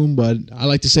soon, but I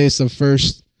like to say it's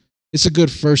a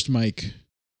good first mic.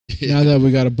 Now that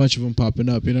we got a bunch of them popping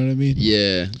up, you know what I mean?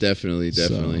 Yeah, definitely.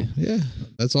 So, yeah,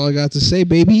 that's all I got to say,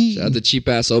 baby. Shout out to Cheap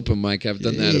Ass Open Mic. I've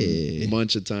done that a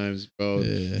bunch of times, bro.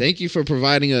 Yeah. Thank you for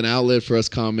providing an outlet for us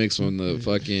comics when the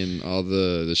fucking all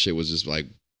the shit was just like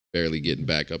barely getting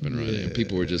back up and running. And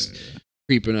people were just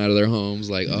creeping out of their homes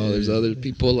like, oh, there's other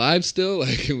people alive still.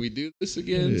 Like, can we do this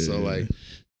again? So like,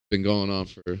 been going on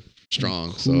for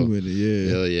strong. Cool with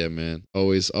it, hell yeah, man.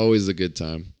 Always a good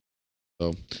time.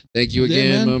 So thank you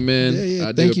again, my man.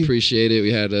 I do appreciate it.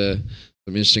 We had some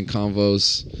interesting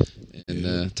convos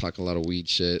and talk a lot of weed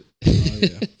shit.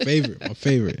 My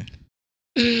favorite.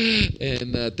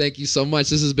 And thank you so much.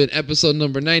 This has been episode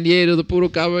number 98 of the Puro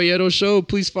Caballero Show.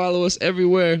 Please follow us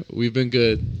everywhere. We've been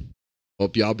good.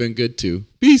 Hope y'all been good too.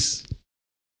 Peace.